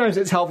 Sometimes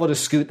it's helpful to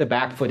scoot the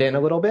back foot in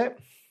a little bit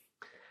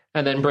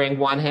and then bring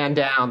one hand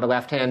down, the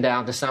left hand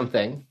down to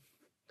something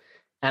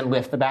and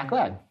lift the back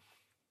leg.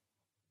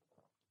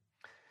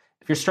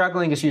 If you're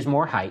struggling, just use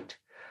more height.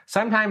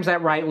 Sometimes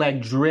that right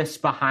leg drifts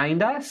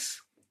behind us,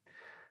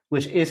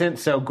 which isn't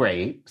so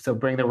great. So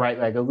bring the right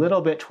leg a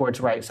little bit towards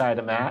right side of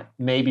the mat.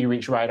 Maybe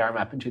reach right arm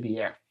up into the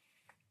air.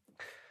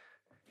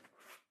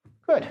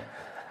 Good.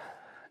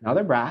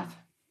 Another breath.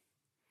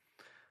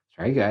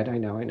 Very good. I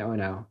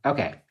know.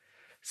 Okay.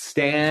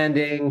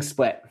 Standing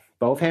split.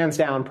 Both hands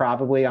down,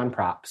 probably on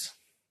props.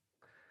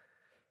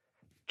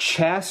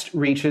 Chest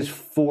reaches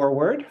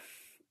forward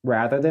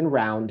rather than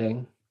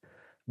rounding.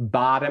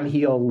 Bottom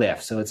heel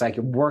lift. So it's like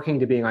you're working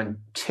to being on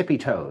tippy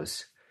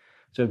toes.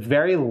 So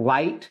very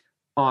light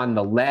on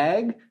the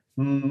leg,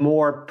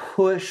 more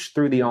push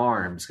through the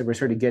arms because we're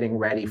sort of getting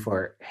ready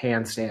for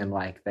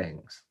handstand-like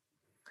things.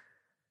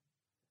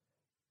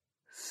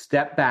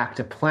 Step back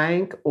to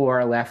plank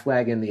or left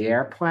leg in the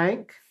air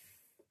plank.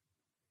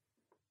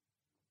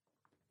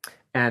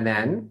 And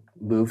then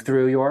move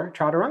through your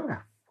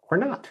chaturanga or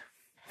not.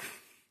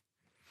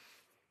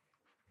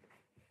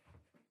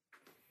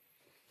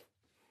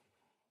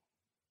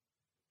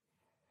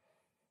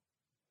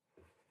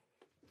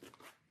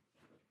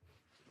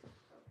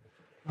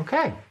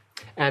 Okay.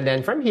 And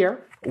then from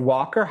here,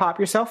 walk or hop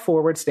yourself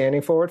forward,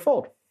 standing forward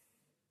fold.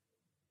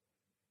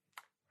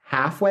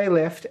 Halfway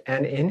lift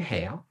and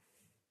inhale.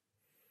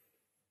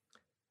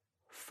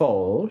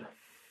 Fold.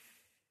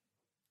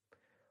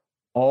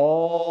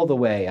 All the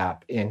way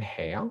up,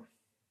 inhale.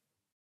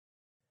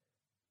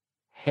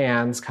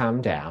 Hands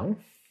come down.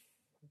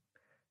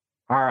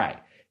 All right.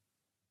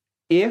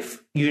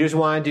 If you just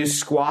want to do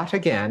squat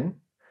again,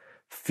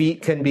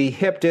 feet can be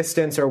hip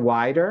distance or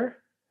wider.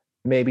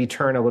 Maybe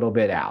turn a little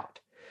bit out.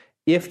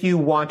 If you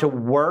want to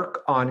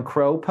work on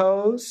crow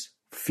pose,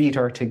 feet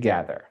are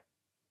together.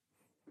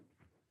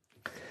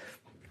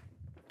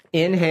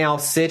 Inhale,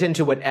 sit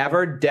into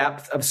whatever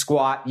depth of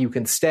squat you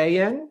can stay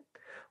in,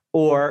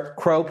 or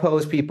crow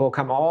pose people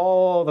come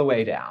all the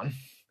way down.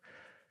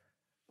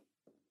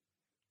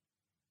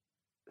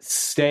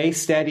 Stay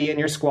steady in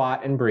your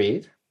squat and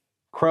breathe.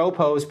 Crow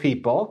pose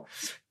people,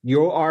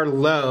 you are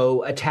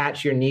low,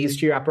 attach your knees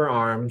to your upper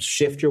arms,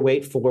 shift your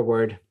weight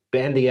forward,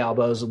 bend the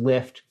elbows,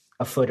 lift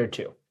a foot or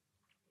two.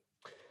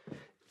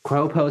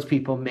 Crow pose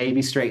people,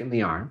 maybe straighten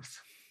the arms.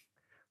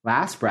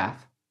 Last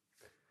breath.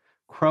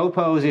 Crow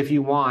pose, if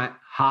you want,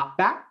 hop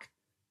back.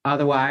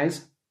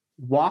 Otherwise,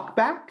 walk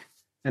back.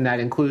 And that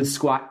includes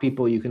squat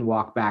people. You can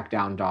walk back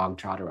down dog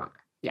chaturanga.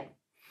 Yeah.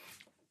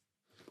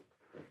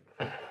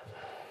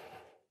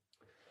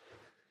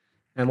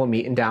 And we'll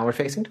meet in downward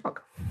facing dog.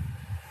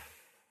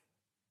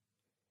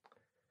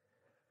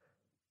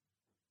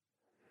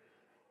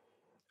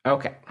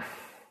 Okay.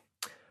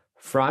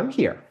 From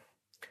here,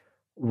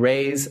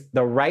 raise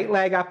the right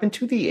leg up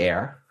into the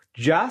air.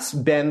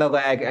 Just bend the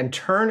leg and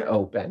turn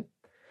open.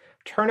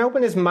 Turn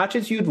open as much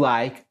as you'd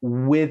like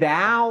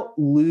without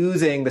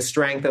losing the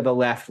strength of the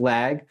left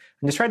leg.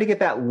 And just try to get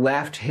that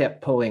left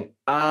hip pulling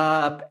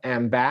up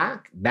and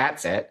back.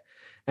 That's it.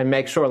 And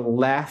make sure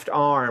left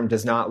arm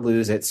does not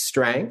lose its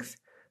strength.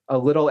 A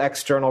little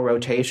external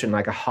rotation,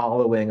 like a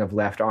hollowing of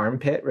left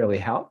armpit, really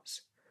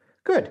helps.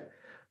 Good.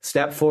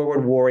 Step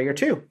forward, warrior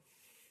two,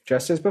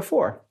 just as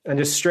before. And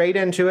just straight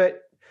into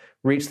it,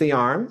 reach the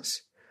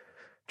arms,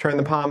 turn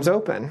the palms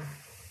open.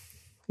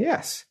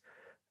 Yes.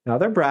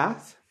 Another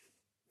breath.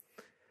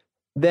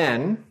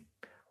 Then,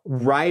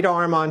 right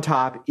arm on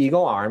top,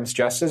 eagle arms,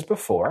 just as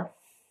before.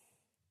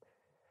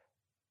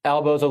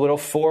 Elbows a little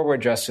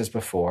forward, just as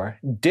before.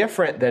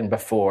 Different than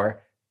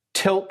before.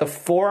 tilt the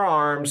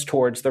forearms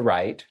towards the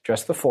right,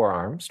 just the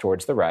forearms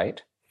towards the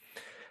right,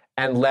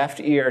 and left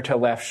ear to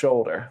left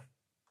shoulder.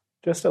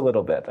 Just a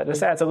little bit. That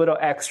just adds a little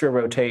extra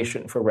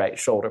rotation for right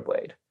shoulder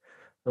blade.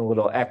 A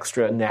little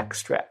extra neck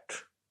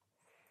stretch.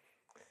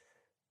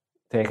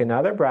 Take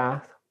another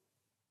breath.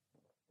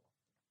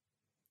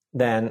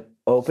 Then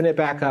open it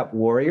back up,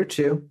 warrior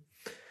two.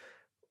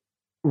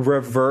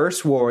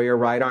 Reverse warrior,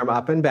 right arm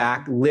up and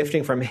back,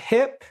 lifting from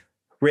hip,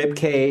 rib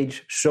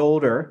cage,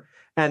 shoulder,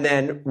 and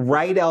then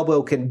right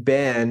elbow can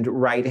bend,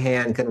 right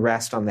hand can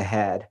rest on the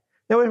head.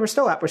 No, we're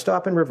still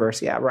up in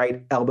reverse. Yeah,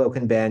 right elbow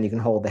can bend, you can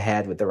hold the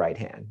head with the right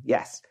hand.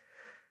 Yes.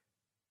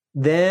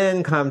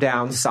 Then come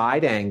down,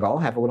 side angle,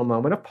 have a little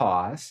moment of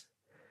pause.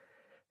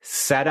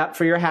 Set up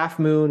for your half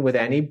moon with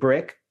any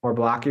brick or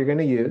block you're going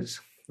to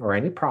use, or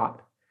any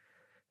prop.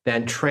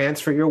 Then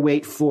transfer your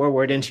weight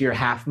forward into your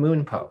half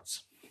moon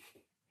pose.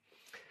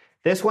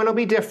 This one will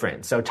be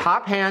different. So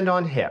top hand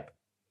on hip,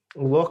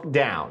 look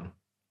down.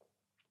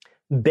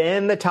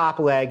 Bend the top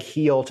leg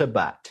heel to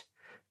butt.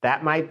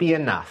 That might be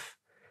enough.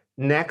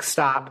 Next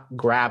stop,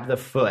 grab the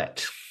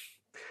foot.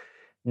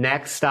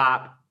 Next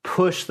stop,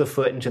 push the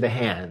foot into the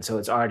hand. So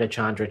it's Ardha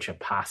Chandra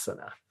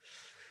Chapasana.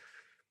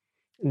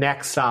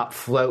 Next stop,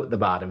 float the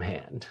bottom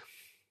hand.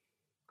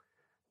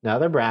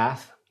 Another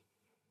breath.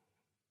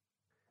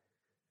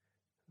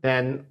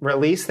 Then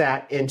release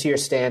that into your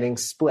standing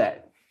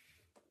split.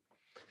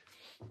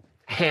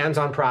 Hands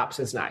on props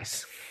is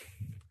nice.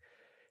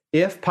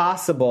 If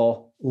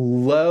possible,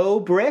 low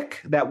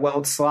brick that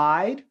won't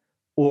slide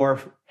or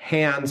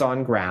hands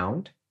on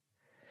ground.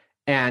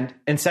 And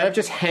instead of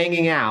just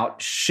hanging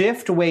out,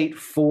 shift weight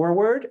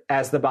forward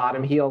as the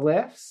bottom heel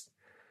lifts.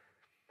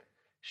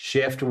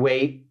 Shift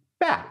weight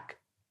back.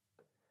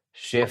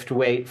 Shift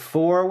weight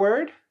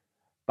forward.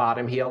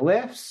 Bottom heel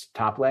lifts.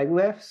 Top leg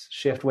lifts.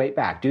 Shift weight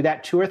back. Do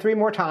that 2 or 3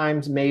 more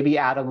times. Maybe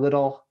add a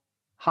little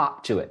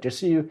hop to it. Just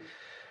so you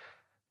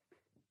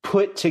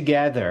put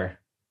together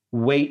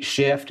weight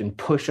shift and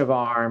push of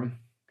arm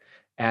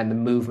and the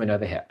movement of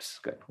the hips.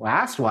 Good.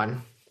 Last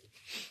one.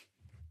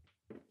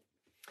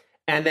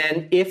 And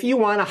then if you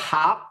want to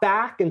hop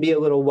back and be a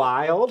little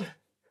wild,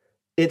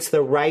 it's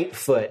the right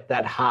foot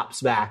that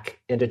hops back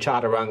into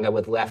chaturanga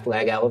with left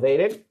leg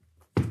elevated.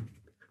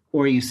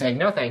 Or you say,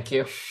 no, thank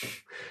you.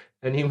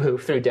 And you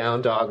move through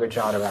down dog or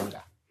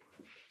chaturanga.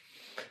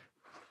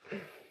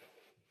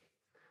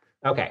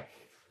 Okay.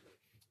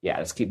 Yeah,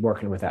 let's keep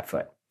working with that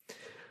foot.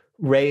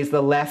 Raise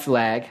the left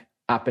leg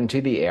up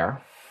into the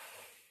air.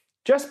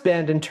 Just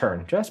bend and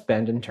turn. Just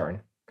bend and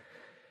turn.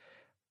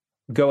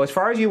 Go as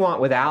far as you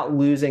want without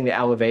losing the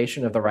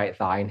elevation of the right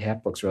thigh and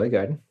hip. Looks really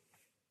good.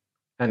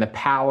 And the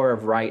power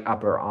of right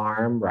upper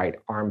arm, right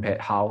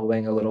armpit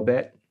hollowing a little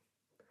bit.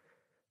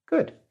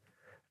 Good.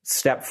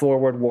 Step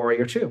forward,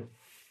 warrior two.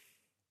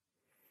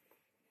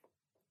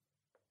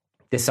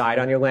 Decide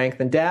on your length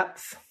and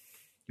depth,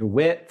 your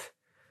width.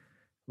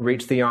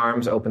 Reach the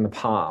arms, open the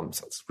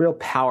palms. It's a real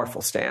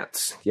powerful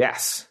stance.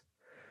 Yes.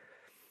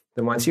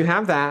 Then once you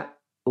have that,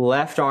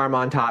 left arm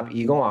on top,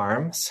 eagle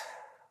arms.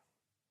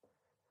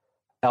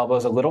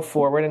 Elbows a little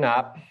forward and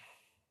up.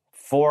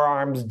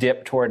 Forearms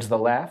dip towards the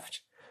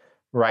left.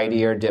 Right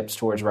ear dips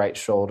towards right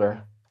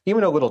shoulder.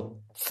 Even a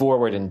little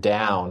forward and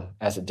down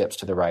as it dips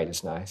to the right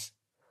is nice.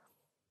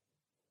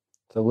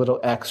 It's a little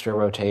extra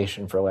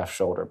rotation for left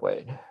shoulder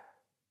blade.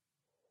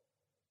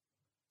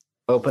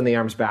 Open the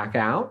arms back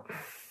out.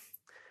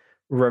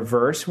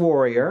 Reverse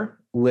warrior.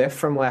 Lift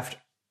from left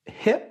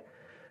hip,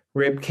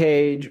 rib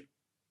cage,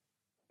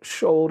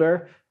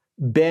 shoulder.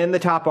 Bend the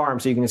top arm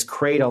so you can just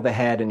cradle the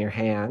head in your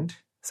hand.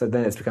 So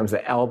then it becomes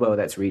the elbow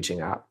that's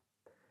reaching up.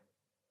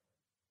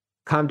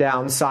 Come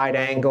down, side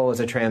angle as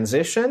a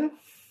transition.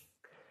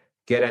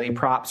 Get any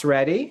props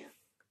ready.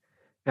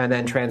 And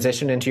then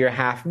transition into your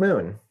half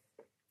moon.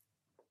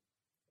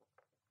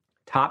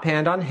 Top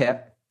hand on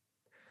hip,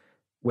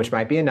 which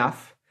might be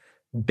enough.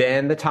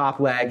 Bend the top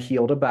leg,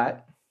 heel to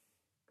butt.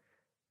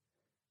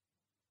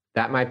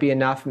 That might be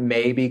enough.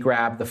 Maybe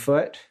grab the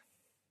foot.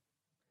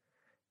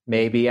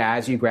 Maybe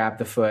as you grab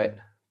the foot,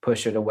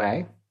 push it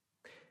away.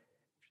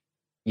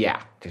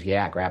 Yeah,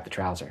 grab the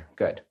trouser.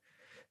 Good.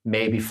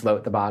 Maybe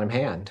float the bottom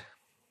hand.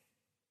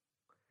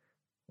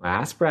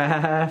 Last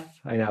breath.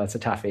 I know it's a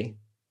toughie.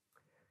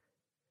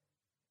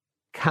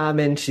 Come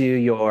into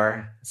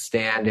your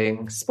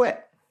standing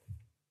split.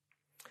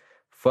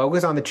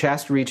 Focus on the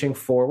chest reaching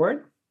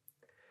forward.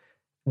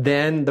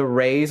 Then the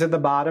raise of the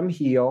bottom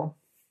heel.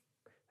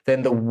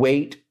 Then the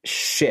weight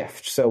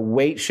shift. So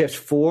weight shifts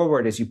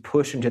forward as you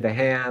push into the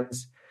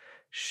hands,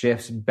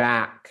 shifts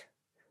back.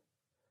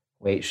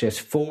 Weight shifts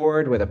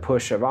forward with a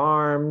push of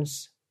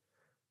arms.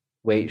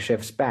 Weight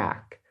shifts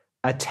back.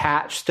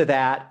 Attached to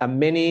that, a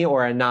mini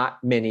or a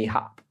not mini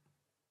hop.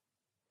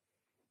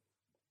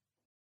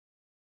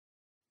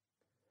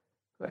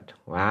 Good.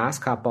 Last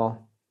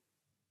couple.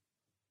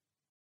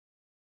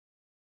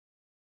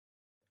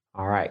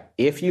 All right.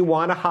 If you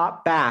want to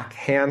hop back,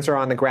 hands are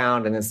on the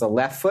ground and it's the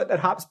left foot that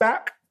hops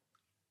back.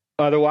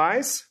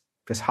 Otherwise,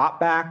 just hop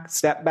back,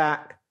 step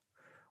back,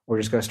 or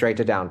just go straight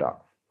to down dog.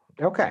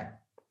 Okay.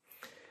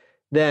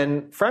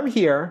 Then from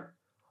here,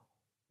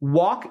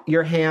 walk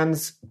your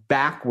hands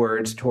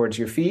backwards towards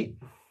your feet.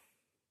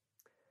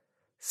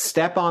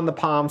 Step on the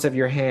palms of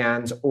your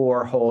hands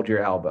or hold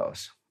your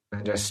elbows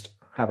and just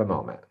have a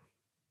moment.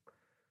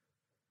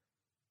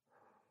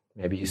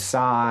 Maybe you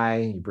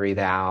sigh, you breathe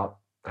out.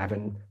 I've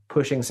been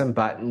pushing some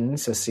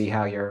buttons to see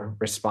how you're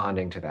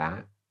responding to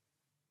that.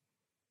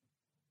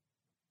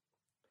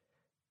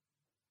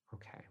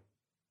 Okay.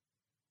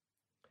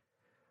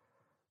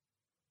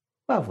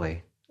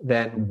 Lovely.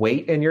 Then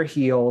weight in your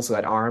heels,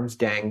 let arms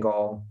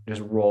dangle,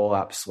 just roll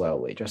up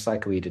slowly, just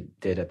like we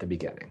did at the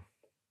beginning.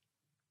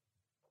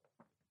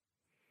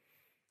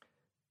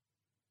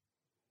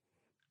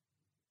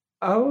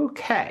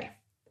 Okay.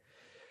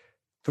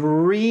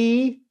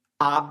 3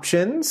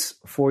 options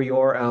for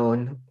your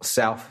own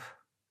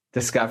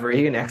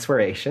self-discovery and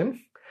exploration.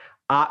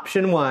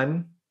 Option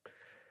 1,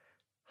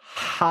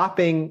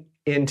 hopping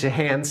into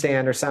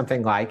handstand or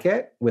something like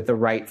it with the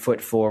right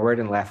foot forward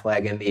and left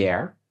leg in the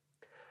air.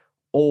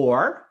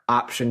 Or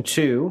option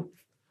 2,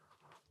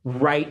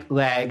 right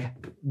leg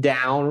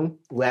down,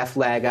 left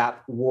leg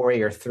up,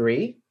 warrior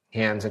 3,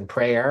 hands in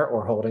prayer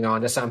or holding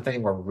on to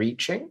something or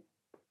reaching.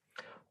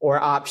 Or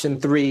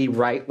option 3,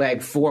 right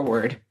leg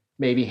forward,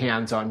 maybe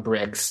hands on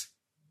bricks,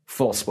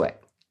 full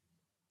split.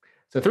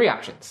 So 3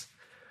 options.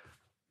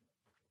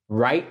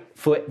 Right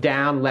foot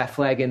down, left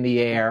leg in the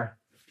air,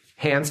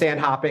 handstand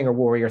hopping or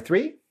warrior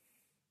 3.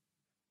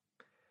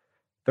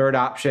 Third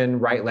option,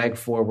 right leg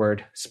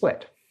forward,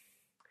 split.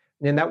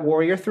 And in that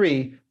warrior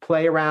 3,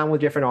 play around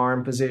with different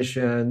arm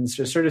positions,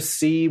 just sort of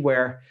see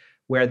where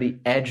the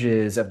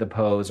edges of the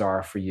pose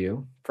are for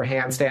you. For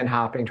handstand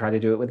hopping, try to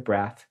do it with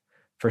breath.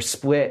 For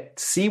split,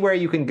 see where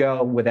you can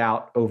go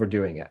without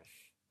overdoing it.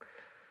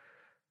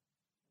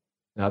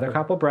 Another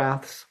couple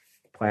breaths,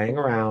 playing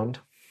around.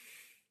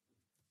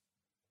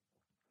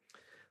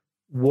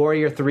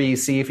 Warrior 3,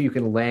 see if you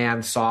can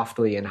land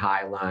softly in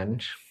high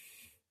lunge.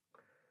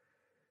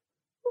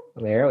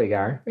 There we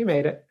go. We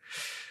made it.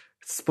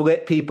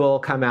 Split people,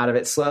 come out of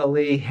it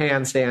slowly.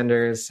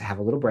 Handstanders, have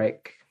a little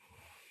break.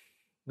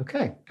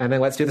 Okay, and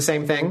then let's do the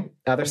same thing,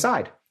 other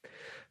side.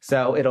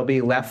 So it'll be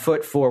left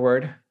foot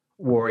forward,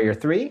 warrior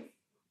 3,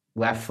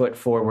 left foot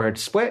forward,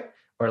 split,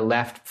 or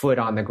left foot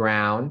on the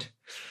ground,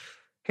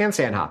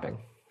 handstand hopping.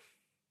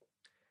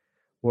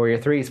 Warrior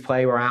 3s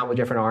play around with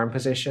different arm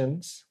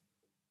positions,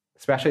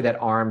 especially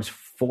that arms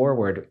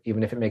forward,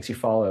 even if it makes you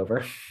fall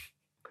over.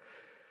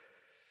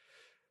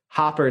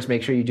 Hoppers,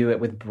 make sure you do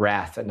it with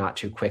breath and not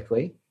too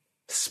quickly.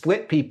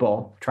 Split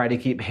people, try to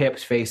keep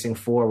hips facing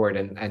forward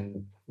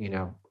and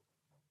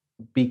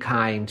be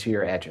kind to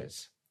your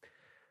edges.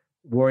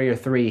 Warrior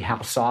 3,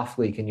 how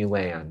softly can you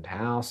land?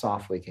 How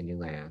softly can you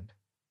land?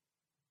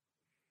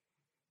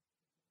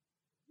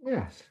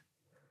 Yes.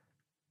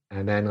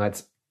 And then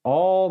let's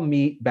all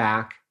meet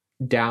back,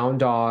 down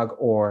dog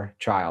or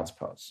child's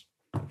pose.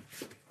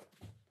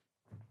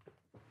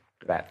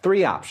 That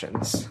 3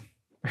 options.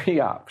 3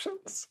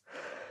 options.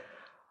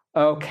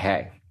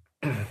 Okay.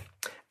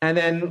 And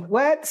then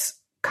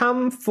let's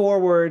come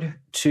forward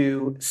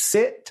to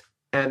sit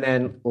and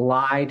then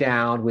lie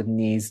down with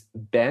knees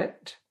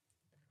bent.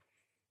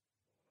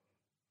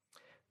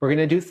 We're going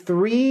to do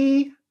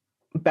 3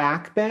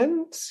 back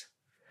bends.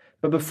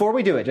 But before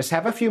we do it, just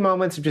have a few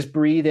moments of just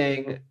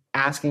breathing,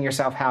 asking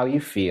yourself how you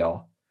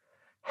feel.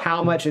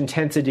 How much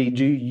intensity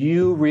do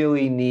you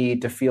really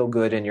need to feel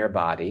good in your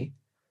body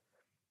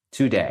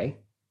today?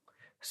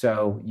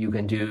 So you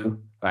can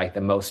do like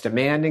the most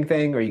demanding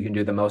thing, or you can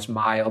do the most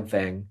mild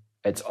thing.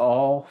 It's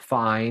all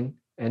fine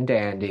and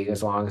dandy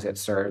as long as it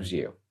serves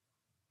you.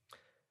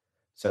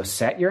 So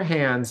set your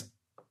hands.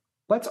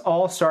 Let's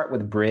all start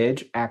with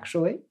bridge,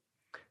 actually.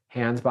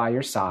 Hands by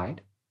your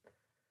side.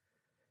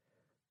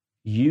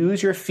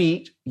 Use your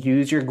feet,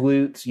 use your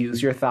glutes,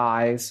 use your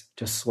thighs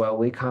to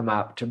slowly come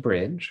up to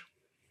bridge.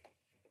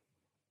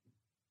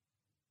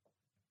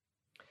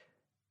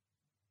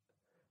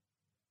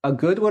 A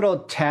good little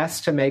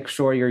test to make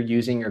sure you're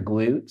using your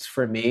glutes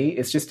for me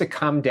is just to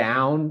come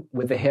down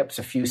with the hips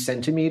a few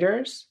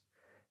centimeters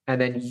and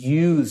then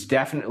use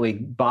definitely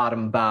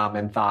bottom bum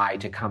and thigh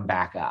to come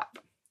back up.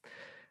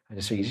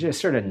 And so you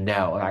just sort of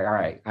know, like, all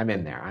right, I'm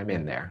in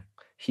there.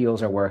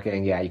 Heels are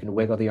working. Yeah, you can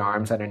wiggle the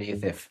arms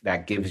underneath if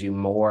that gives you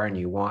more and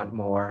you want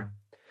more.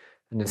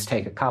 And just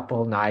take a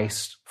couple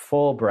nice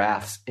full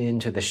breaths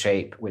into the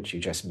shape which you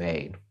just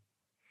made.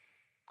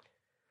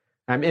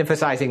 I'm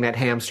emphasizing that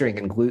hamstring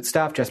and glute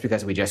stuff just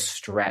because we just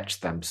stretch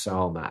them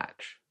so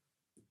much.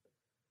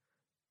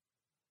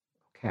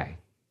 Okay.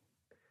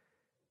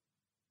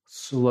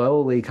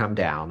 Slowly come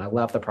down. I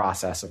love the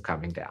process of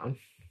coming down.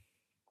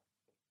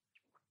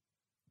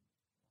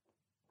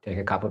 Take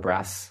a couple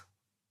breaths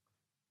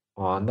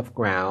on the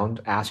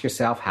ground. Ask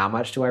yourself, how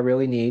much do I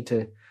really need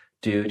to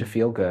do to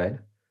feel good?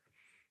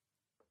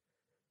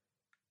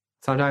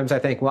 Sometimes I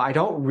think, well, I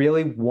don't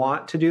really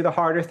want to do the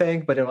harder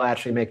thing, but it'll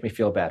actually make me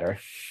feel better.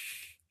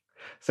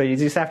 So you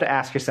just have to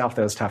ask yourself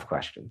those tough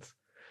questions.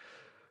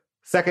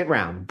 Second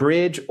round,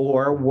 bridge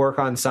or work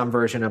on some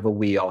version of a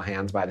wheel,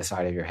 hands by the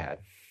side of your head.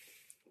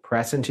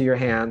 Press into your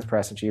hands,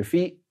 press into your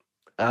feet.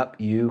 Up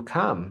you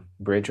come,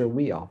 bridge or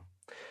wheel.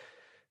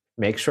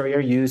 Make sure you're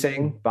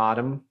using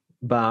bottom,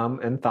 bum,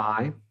 and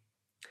thigh.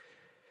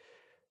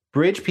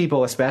 Bridge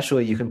people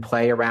especially, you can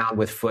play around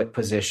with foot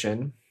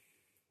position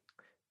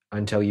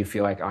until you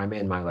feel like I'm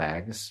in my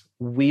legs.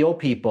 Wheel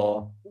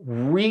people,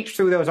 reach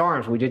through those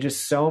arms. We did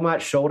just so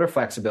much shoulder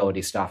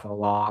flexibility stuff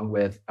along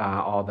with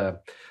all the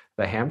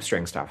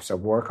hamstring stuff. So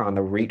work on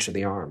the reach of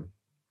the arm.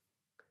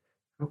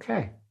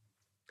 Okay.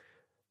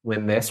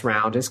 When this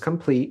round is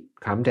complete,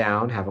 come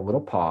down, have a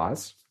little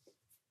pause.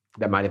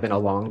 That might have been a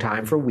long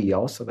time for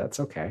wheel, so that's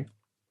okay.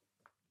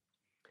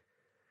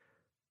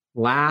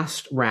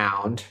 Last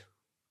round,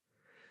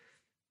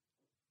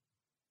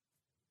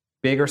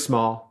 big or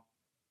small,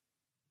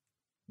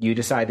 you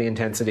decide the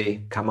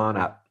intensity, come on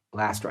up,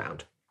 last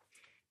round.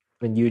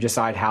 And you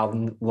decide how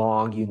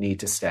long you need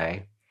to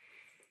stay.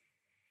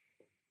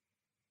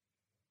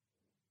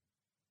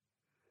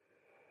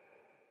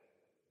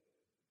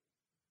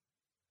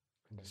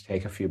 And just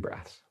take a few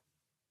breaths.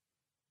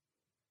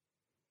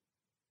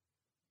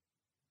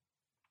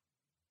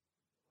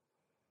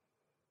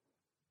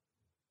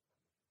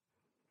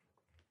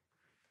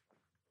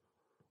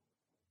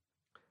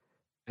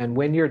 And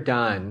when you're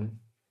done,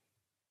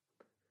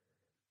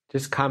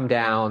 just come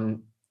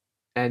down,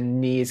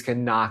 and knees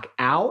can knock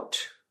out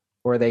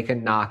or they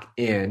can knock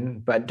in,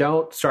 but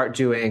don't start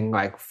doing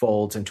like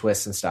folds and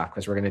twists and stuff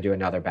because we're going to do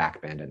another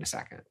back bend in a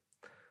second.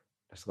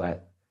 Just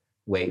let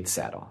weight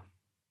settle.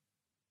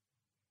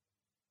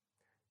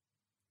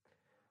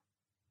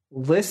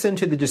 Listen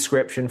to the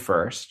description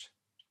first.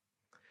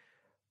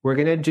 We're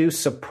going to do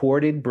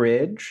supported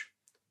bridge,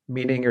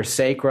 meaning your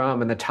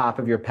sacrum and the top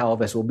of your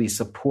pelvis will be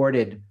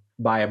supported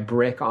by a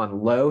brick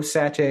on low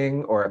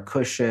setting or a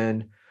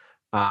cushion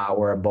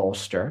or a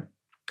bolster.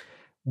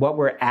 What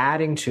we're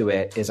adding to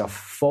it is a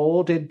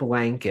folded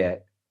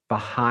blanket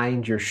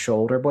behind your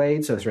shoulder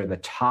blades, so sort of the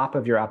top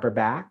of your upper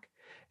back,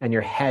 and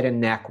your head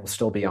and neck will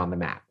still be on the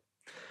mat.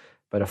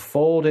 But a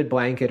folded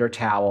blanket or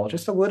towel,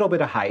 just a little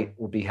bit of height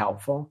will be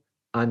helpful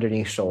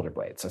underneath shoulder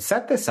blades. So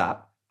set this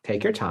up,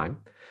 take your time.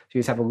 So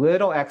you just have a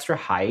little extra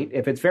height.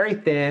 If it's very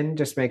thin,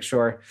 just make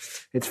sure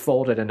it's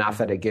folded enough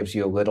that it gives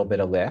you a little bit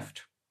of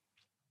lift,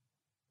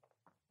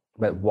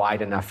 but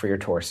wide enough for your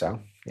torso.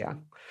 Yeah.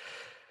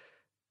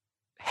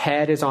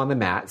 Head is on the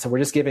mat, so we're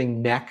just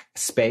giving neck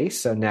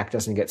space so neck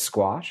doesn't get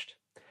squashed.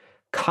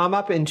 Come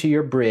up into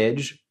your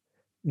bridge,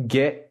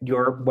 get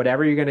your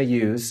whatever you're going to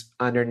use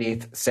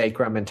underneath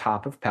sacrum and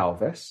top of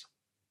pelvis.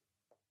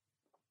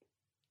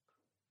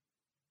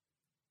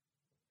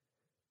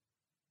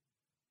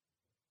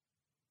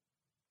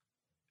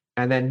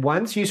 And then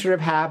once you sort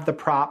of have the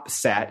prop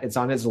set, it's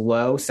on its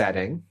low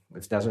setting.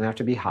 It doesn't have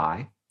to be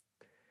high.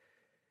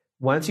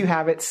 Once you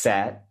have it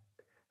set,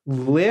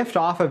 lift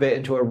off of it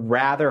into a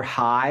rather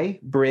high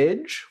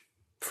bridge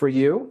for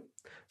you.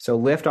 So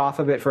lift off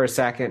of it for a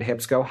second,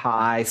 hips go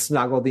high,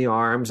 snuggle the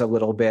arms a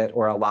little bit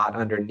or a lot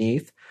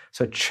underneath.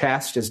 So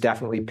chest is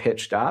definitely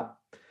pitched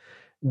up.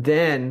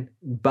 Then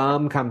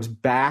bum comes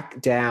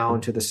back down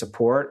to the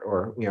support,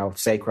 or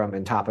sacrum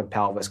and top of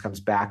pelvis comes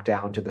back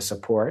down to the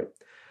support.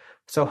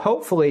 So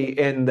hopefully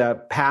in the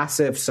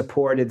passive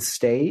supported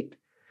state,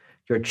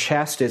 your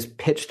chest is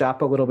pitched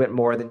up a little bit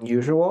more than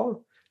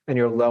usual, and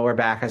your lower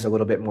back has a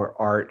little bit more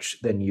arch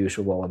than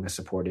usual in the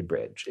supported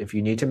bridge. If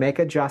you need to make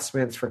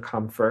adjustments for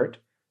comfort,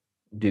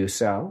 do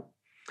so.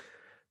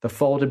 The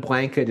folded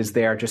blanket is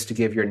there just to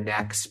give your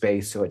neck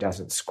space so it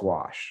doesn't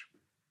squash.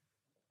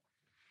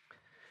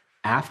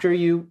 After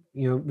you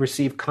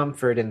receive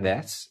comfort in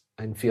this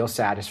and feel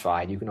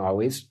satisfied, you can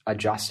always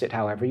adjust it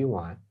however you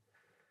want.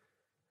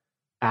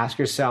 Ask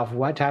yourself,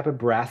 what type of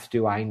breath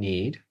do I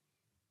need?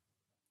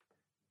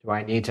 Do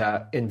I need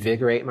to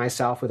invigorate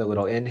myself with a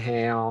little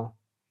inhale?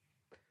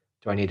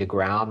 Do I need to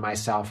ground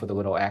myself with a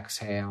little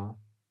exhale?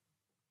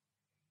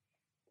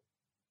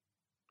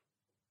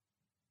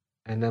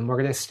 And then we're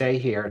going to stay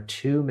here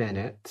 2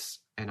 minutes,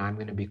 and I'm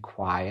going to be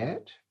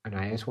quiet, and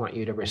I just want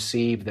you to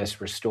receive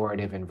this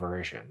restorative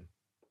inversion.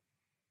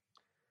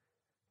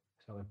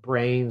 So if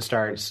brain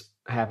starts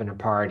having a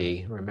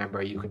party,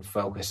 remember you can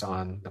focus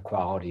on the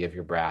quality of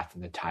your breath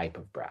and the type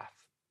of breath.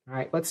 All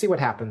right, let's see what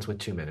happens with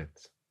 2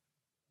 minutes.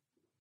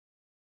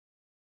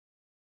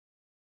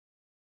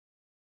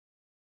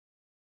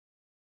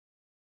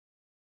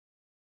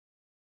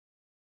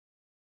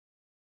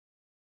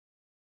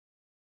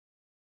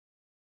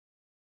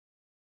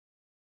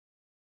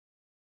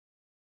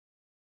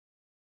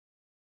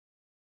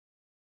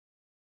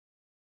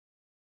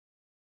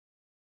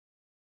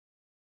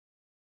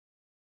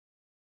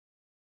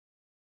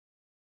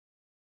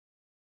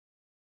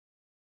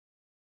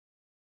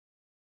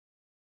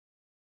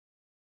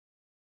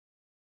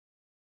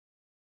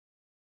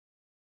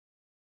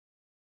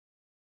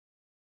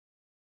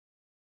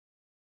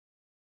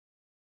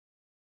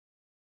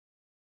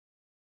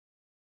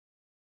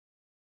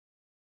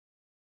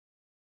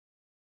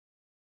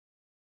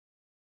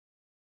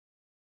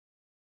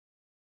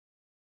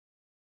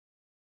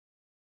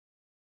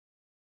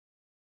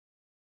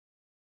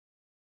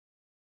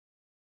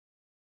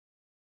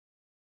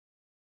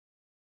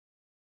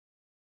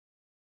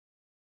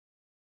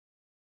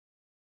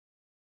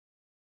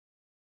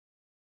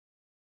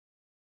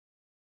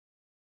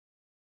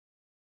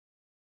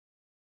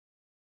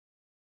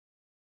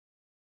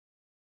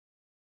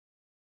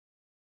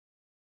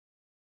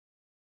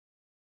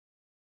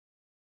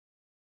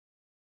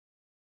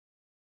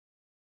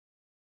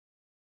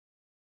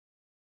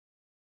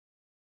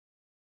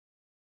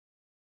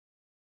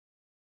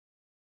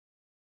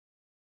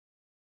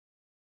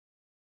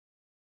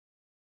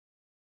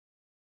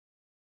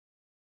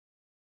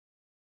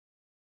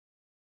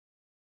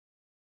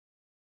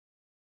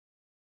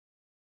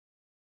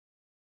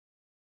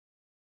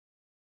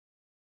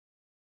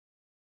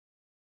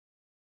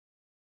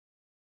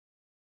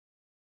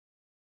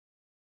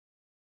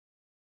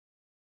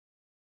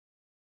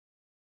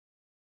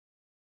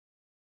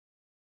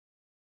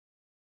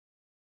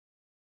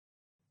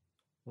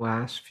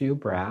 Last few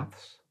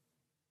breaths.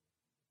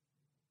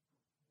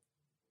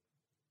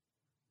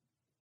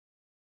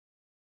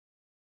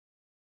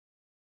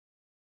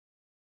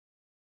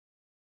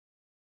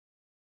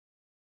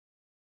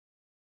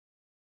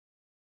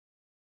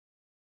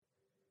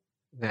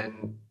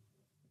 Then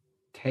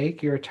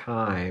take your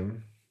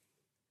time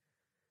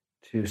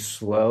to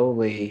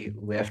slowly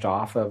lift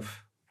off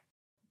of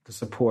the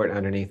support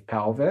underneath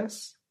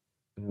pelvis,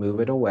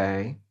 move it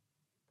away,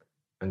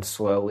 and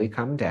slowly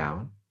come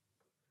down.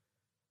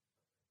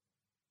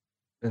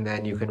 And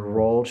then you can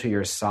roll to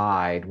your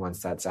side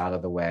once that's out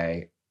of the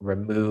way,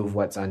 remove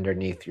what's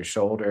underneath your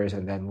shoulders,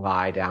 and then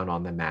lie down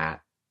on the mat,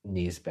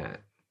 knees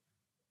bent.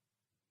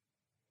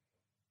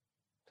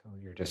 So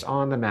you're just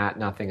on the mat,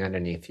 nothing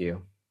underneath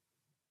you.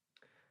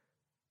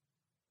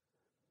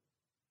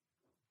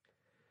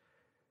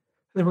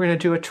 Then we're going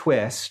to do a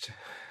twist.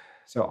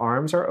 So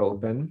arms are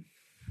open.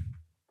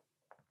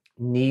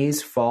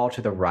 Knees fall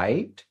to the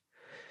right.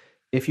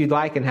 If you'd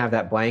like and have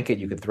that blanket,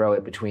 you could throw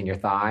it between your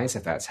thighs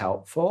if that's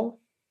helpful.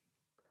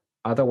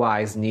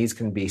 Otherwise, knees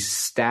can be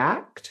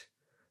stacked,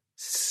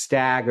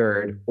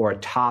 staggered, or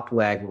top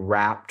leg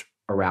wrapped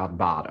around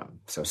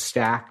bottom. So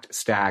stacked,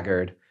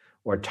 staggered,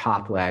 or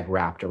top leg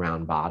wrapped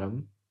around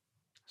bottom.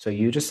 So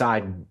you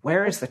decide,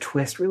 where is the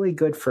twist really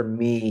good for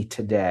me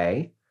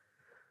today?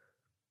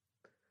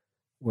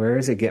 Where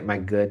does it get my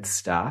good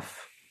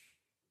stuff?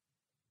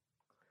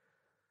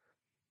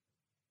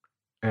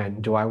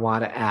 And do I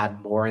want to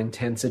add more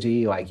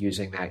intensity, like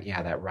using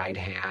that right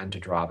hand to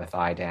draw the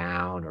thigh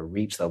down, or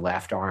reach the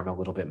left arm a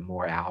little bit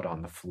more out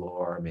on the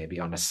floor, maybe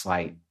on a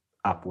slight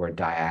upward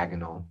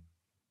diagonal?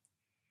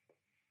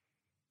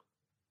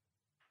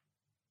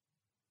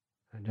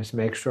 And just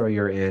make sure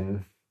you're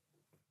in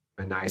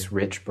a nice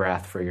rich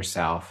breath for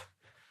yourself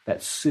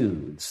that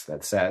soothes,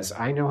 that says,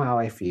 I know how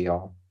I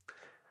feel.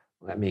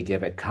 Let me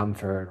give it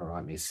comfort, or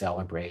let me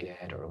celebrate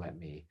it, or let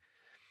me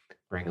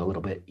bring a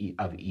little bit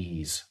of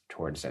ease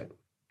towards it.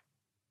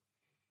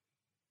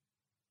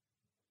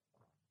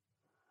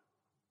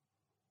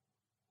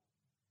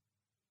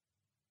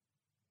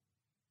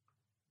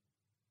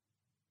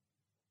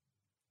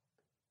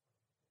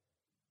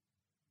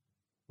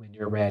 When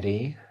you're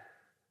ready,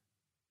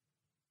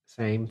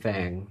 same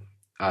thing,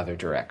 other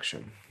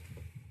direction.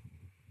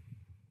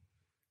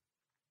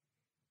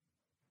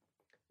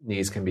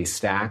 Knees can be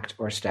stacked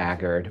or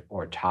staggered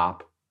or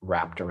top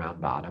wrapped around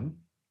bottom.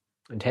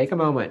 And take a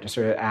moment to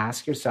sort of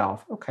ask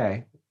yourself,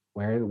 okay,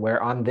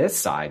 where on this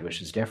side,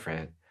 which is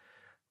different,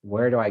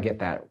 where do I get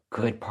that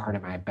good part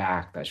of my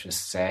back that's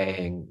just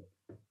saying,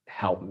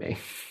 help me,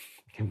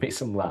 give me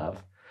some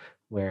love?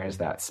 Where is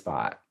that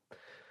spot?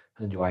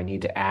 And do I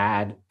need to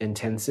add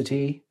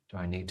intensity? Do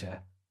I need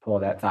to pull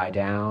that thigh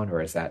down,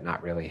 or is that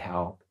not really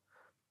help?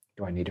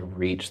 Do I need to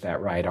reach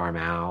that right arm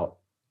out,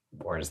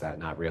 or is that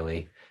not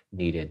really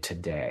needed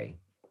today?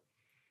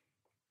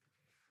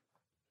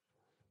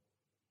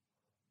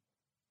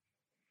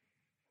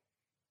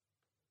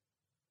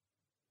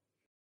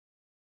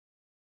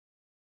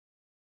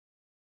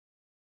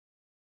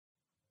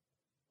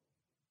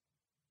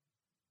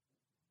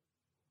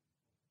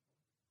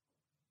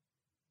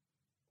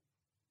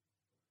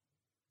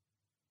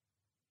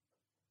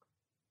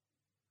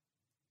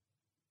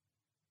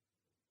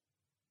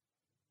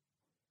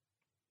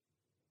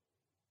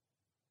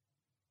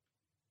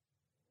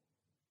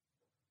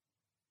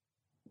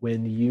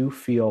 When you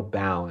feel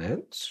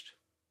balanced,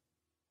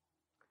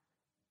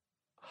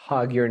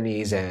 hug your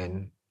knees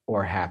in,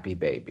 or happy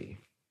baby.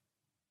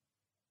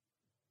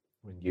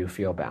 When you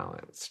feel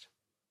balanced.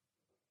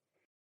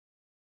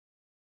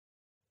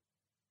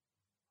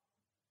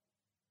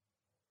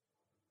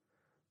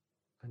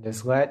 And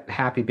just let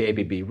happy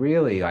baby be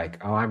really like,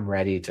 oh, I'm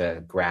ready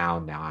to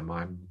ground now.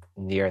 I'm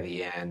near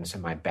the end, so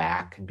my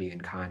back can be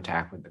in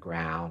contact with the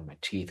ground, my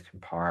teeth can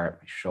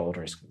part, my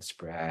shoulders can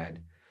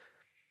spread.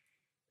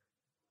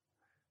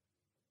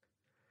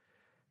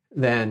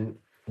 Then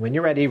when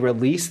you're ready,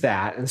 release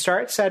that and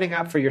start setting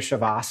up for your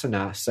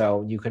Shavasana.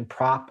 So you can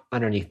prop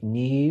underneath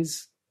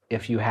knees.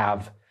 If you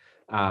have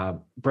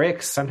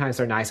bricks, sometimes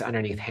they're nice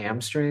underneath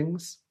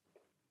hamstrings.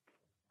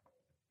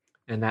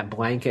 And that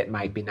blanket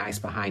might be nice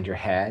behind your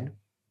head.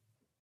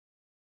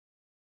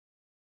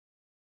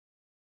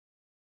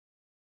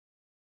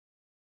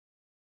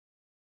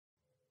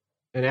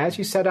 And as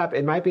you set up,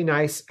 it might be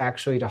nice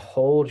actually to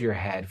hold your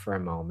head for a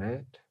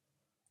moment.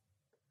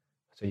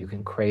 So you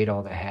can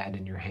cradle the head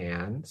in your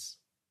hands.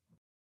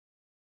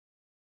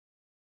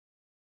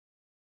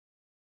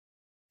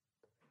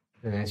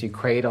 And as you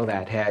cradle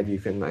that head, you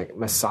can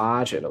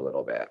massage it a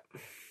little bit.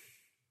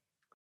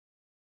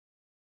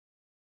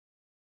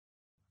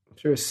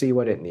 Sort of see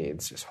what it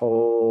needs. Just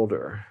hold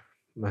or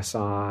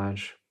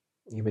massage,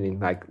 even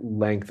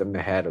lengthen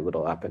the head a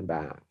little up and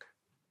back.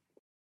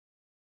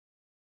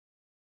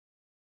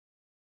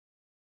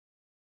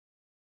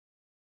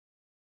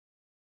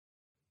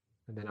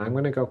 And then I'm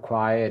going to go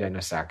quiet in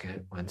a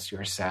second once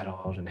you're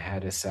settled and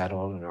head is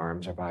settled and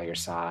arms are by your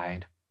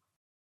side.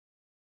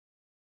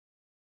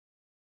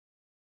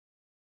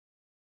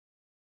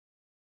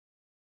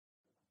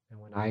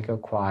 And when When I go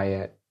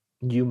quiet,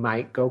 you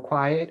might go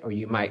quiet, or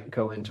you might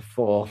go into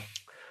full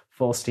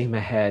steam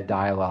ahead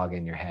dialogue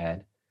in your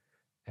head.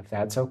 If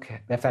that's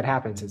okay, if that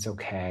happens, it's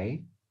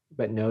okay.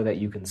 But know that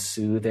you can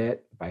soothe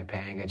it by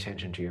paying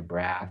attention to your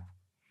breath,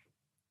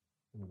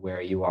 where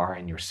you are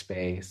in your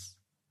space.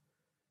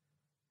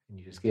 And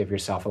you just give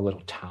yourself a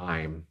little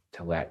time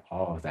to let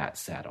all of that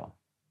settle.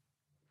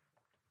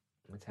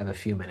 Let's have a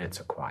few minutes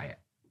of quiet.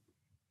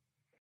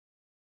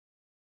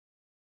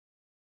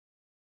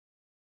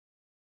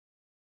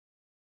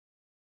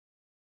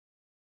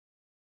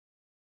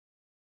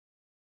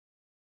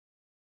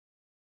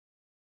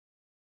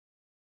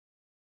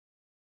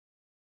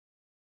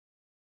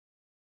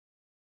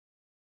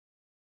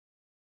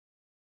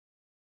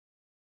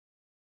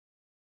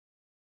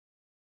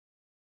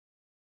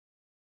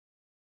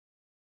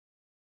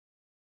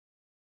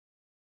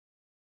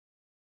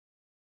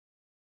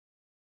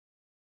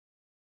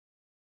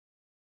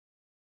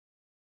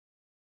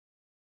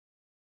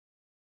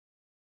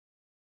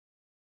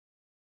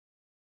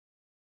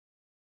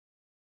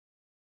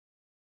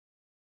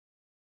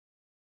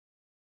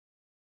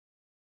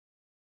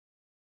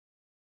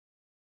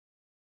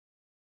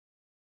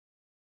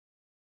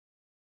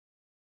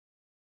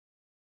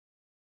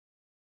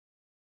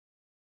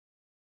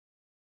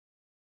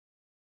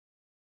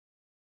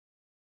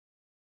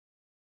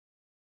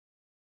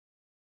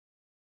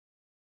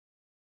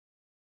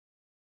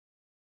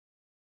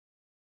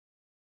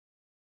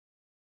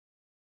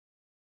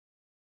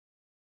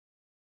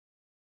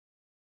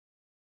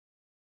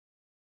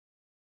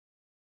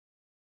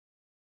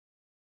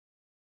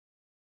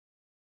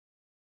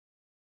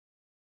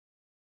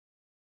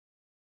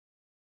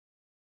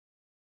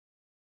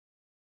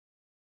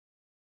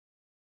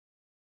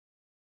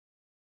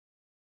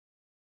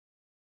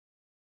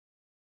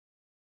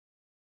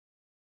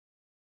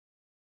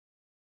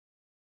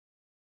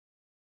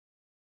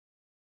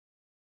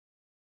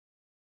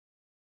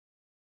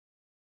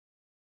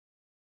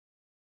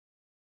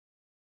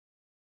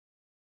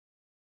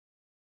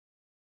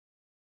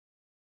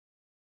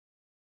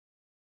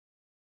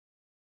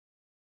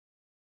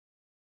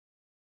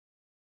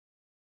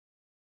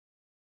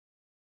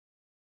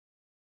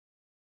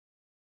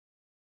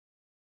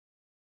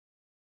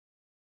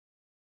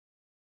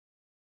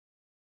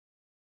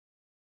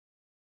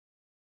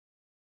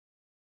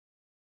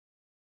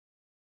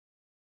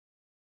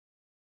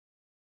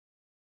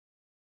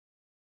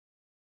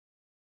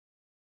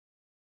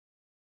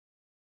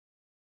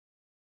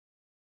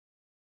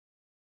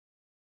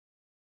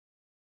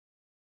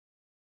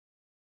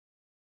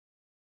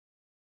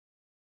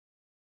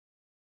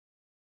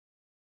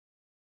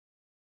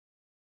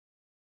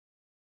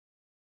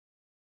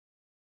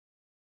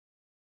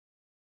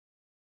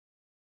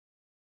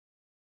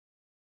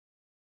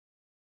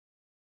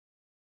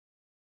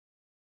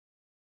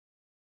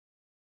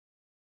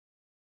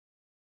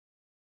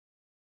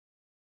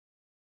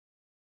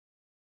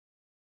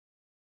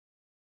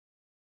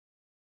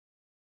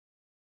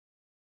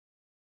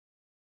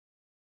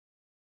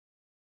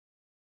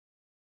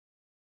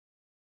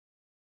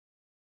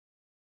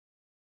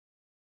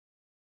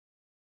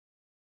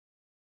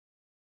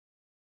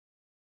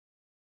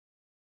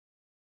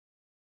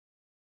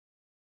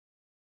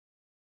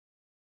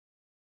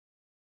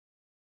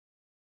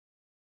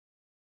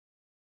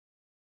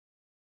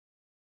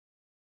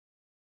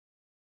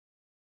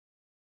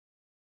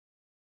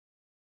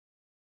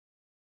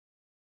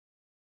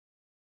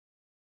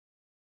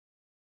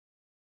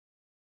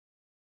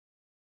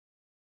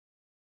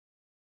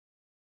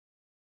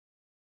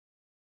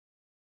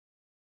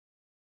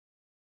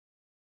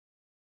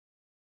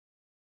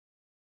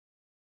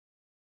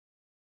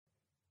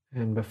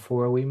 And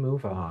before we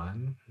move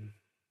on,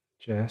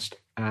 just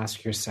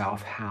ask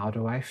yourself, how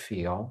do I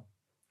feel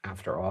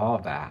after all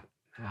that?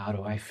 How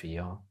do I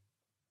feel?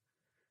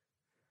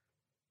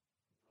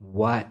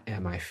 What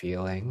am I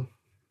feeling?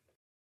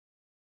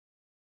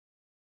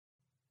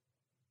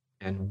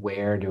 And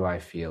where do I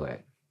feel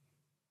it?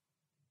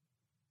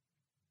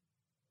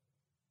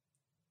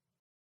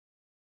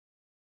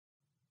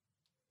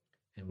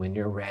 And when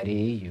you're ready,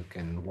 you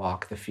can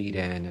walk the feet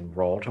in and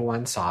roll to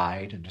one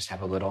side and just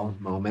have a little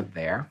moment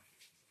there.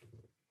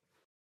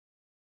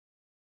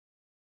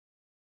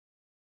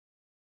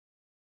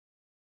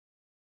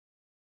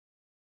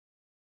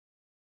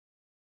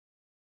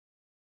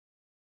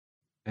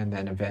 And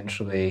then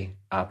eventually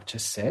up to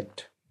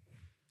sit.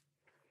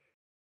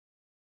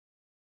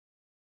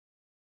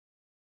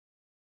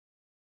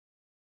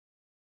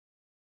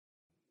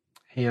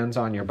 Hands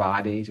on your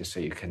body just so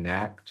you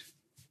connect.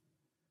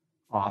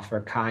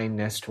 Offer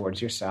kindness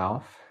towards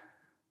yourself.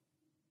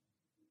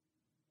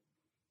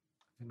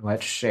 And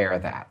let's share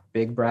that.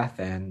 Big breath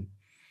in.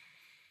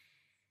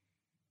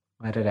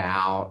 Let it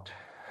out.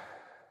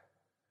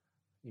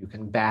 You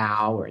can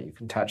bow or you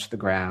can touch the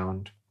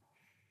ground.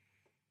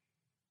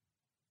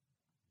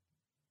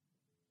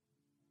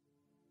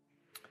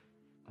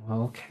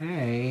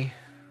 Okay.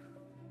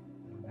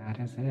 That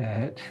is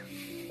it.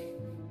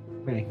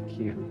 Thank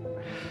you.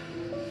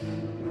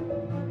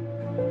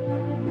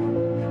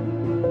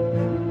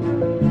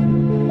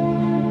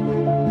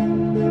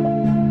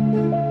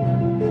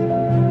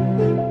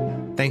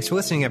 Thanks for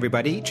listening,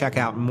 everybody. Check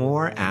out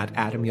more at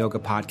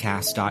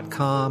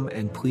adamyogapodcast.com,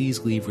 and please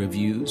leave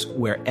reviews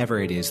wherever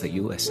it is that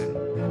you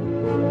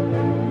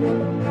listen.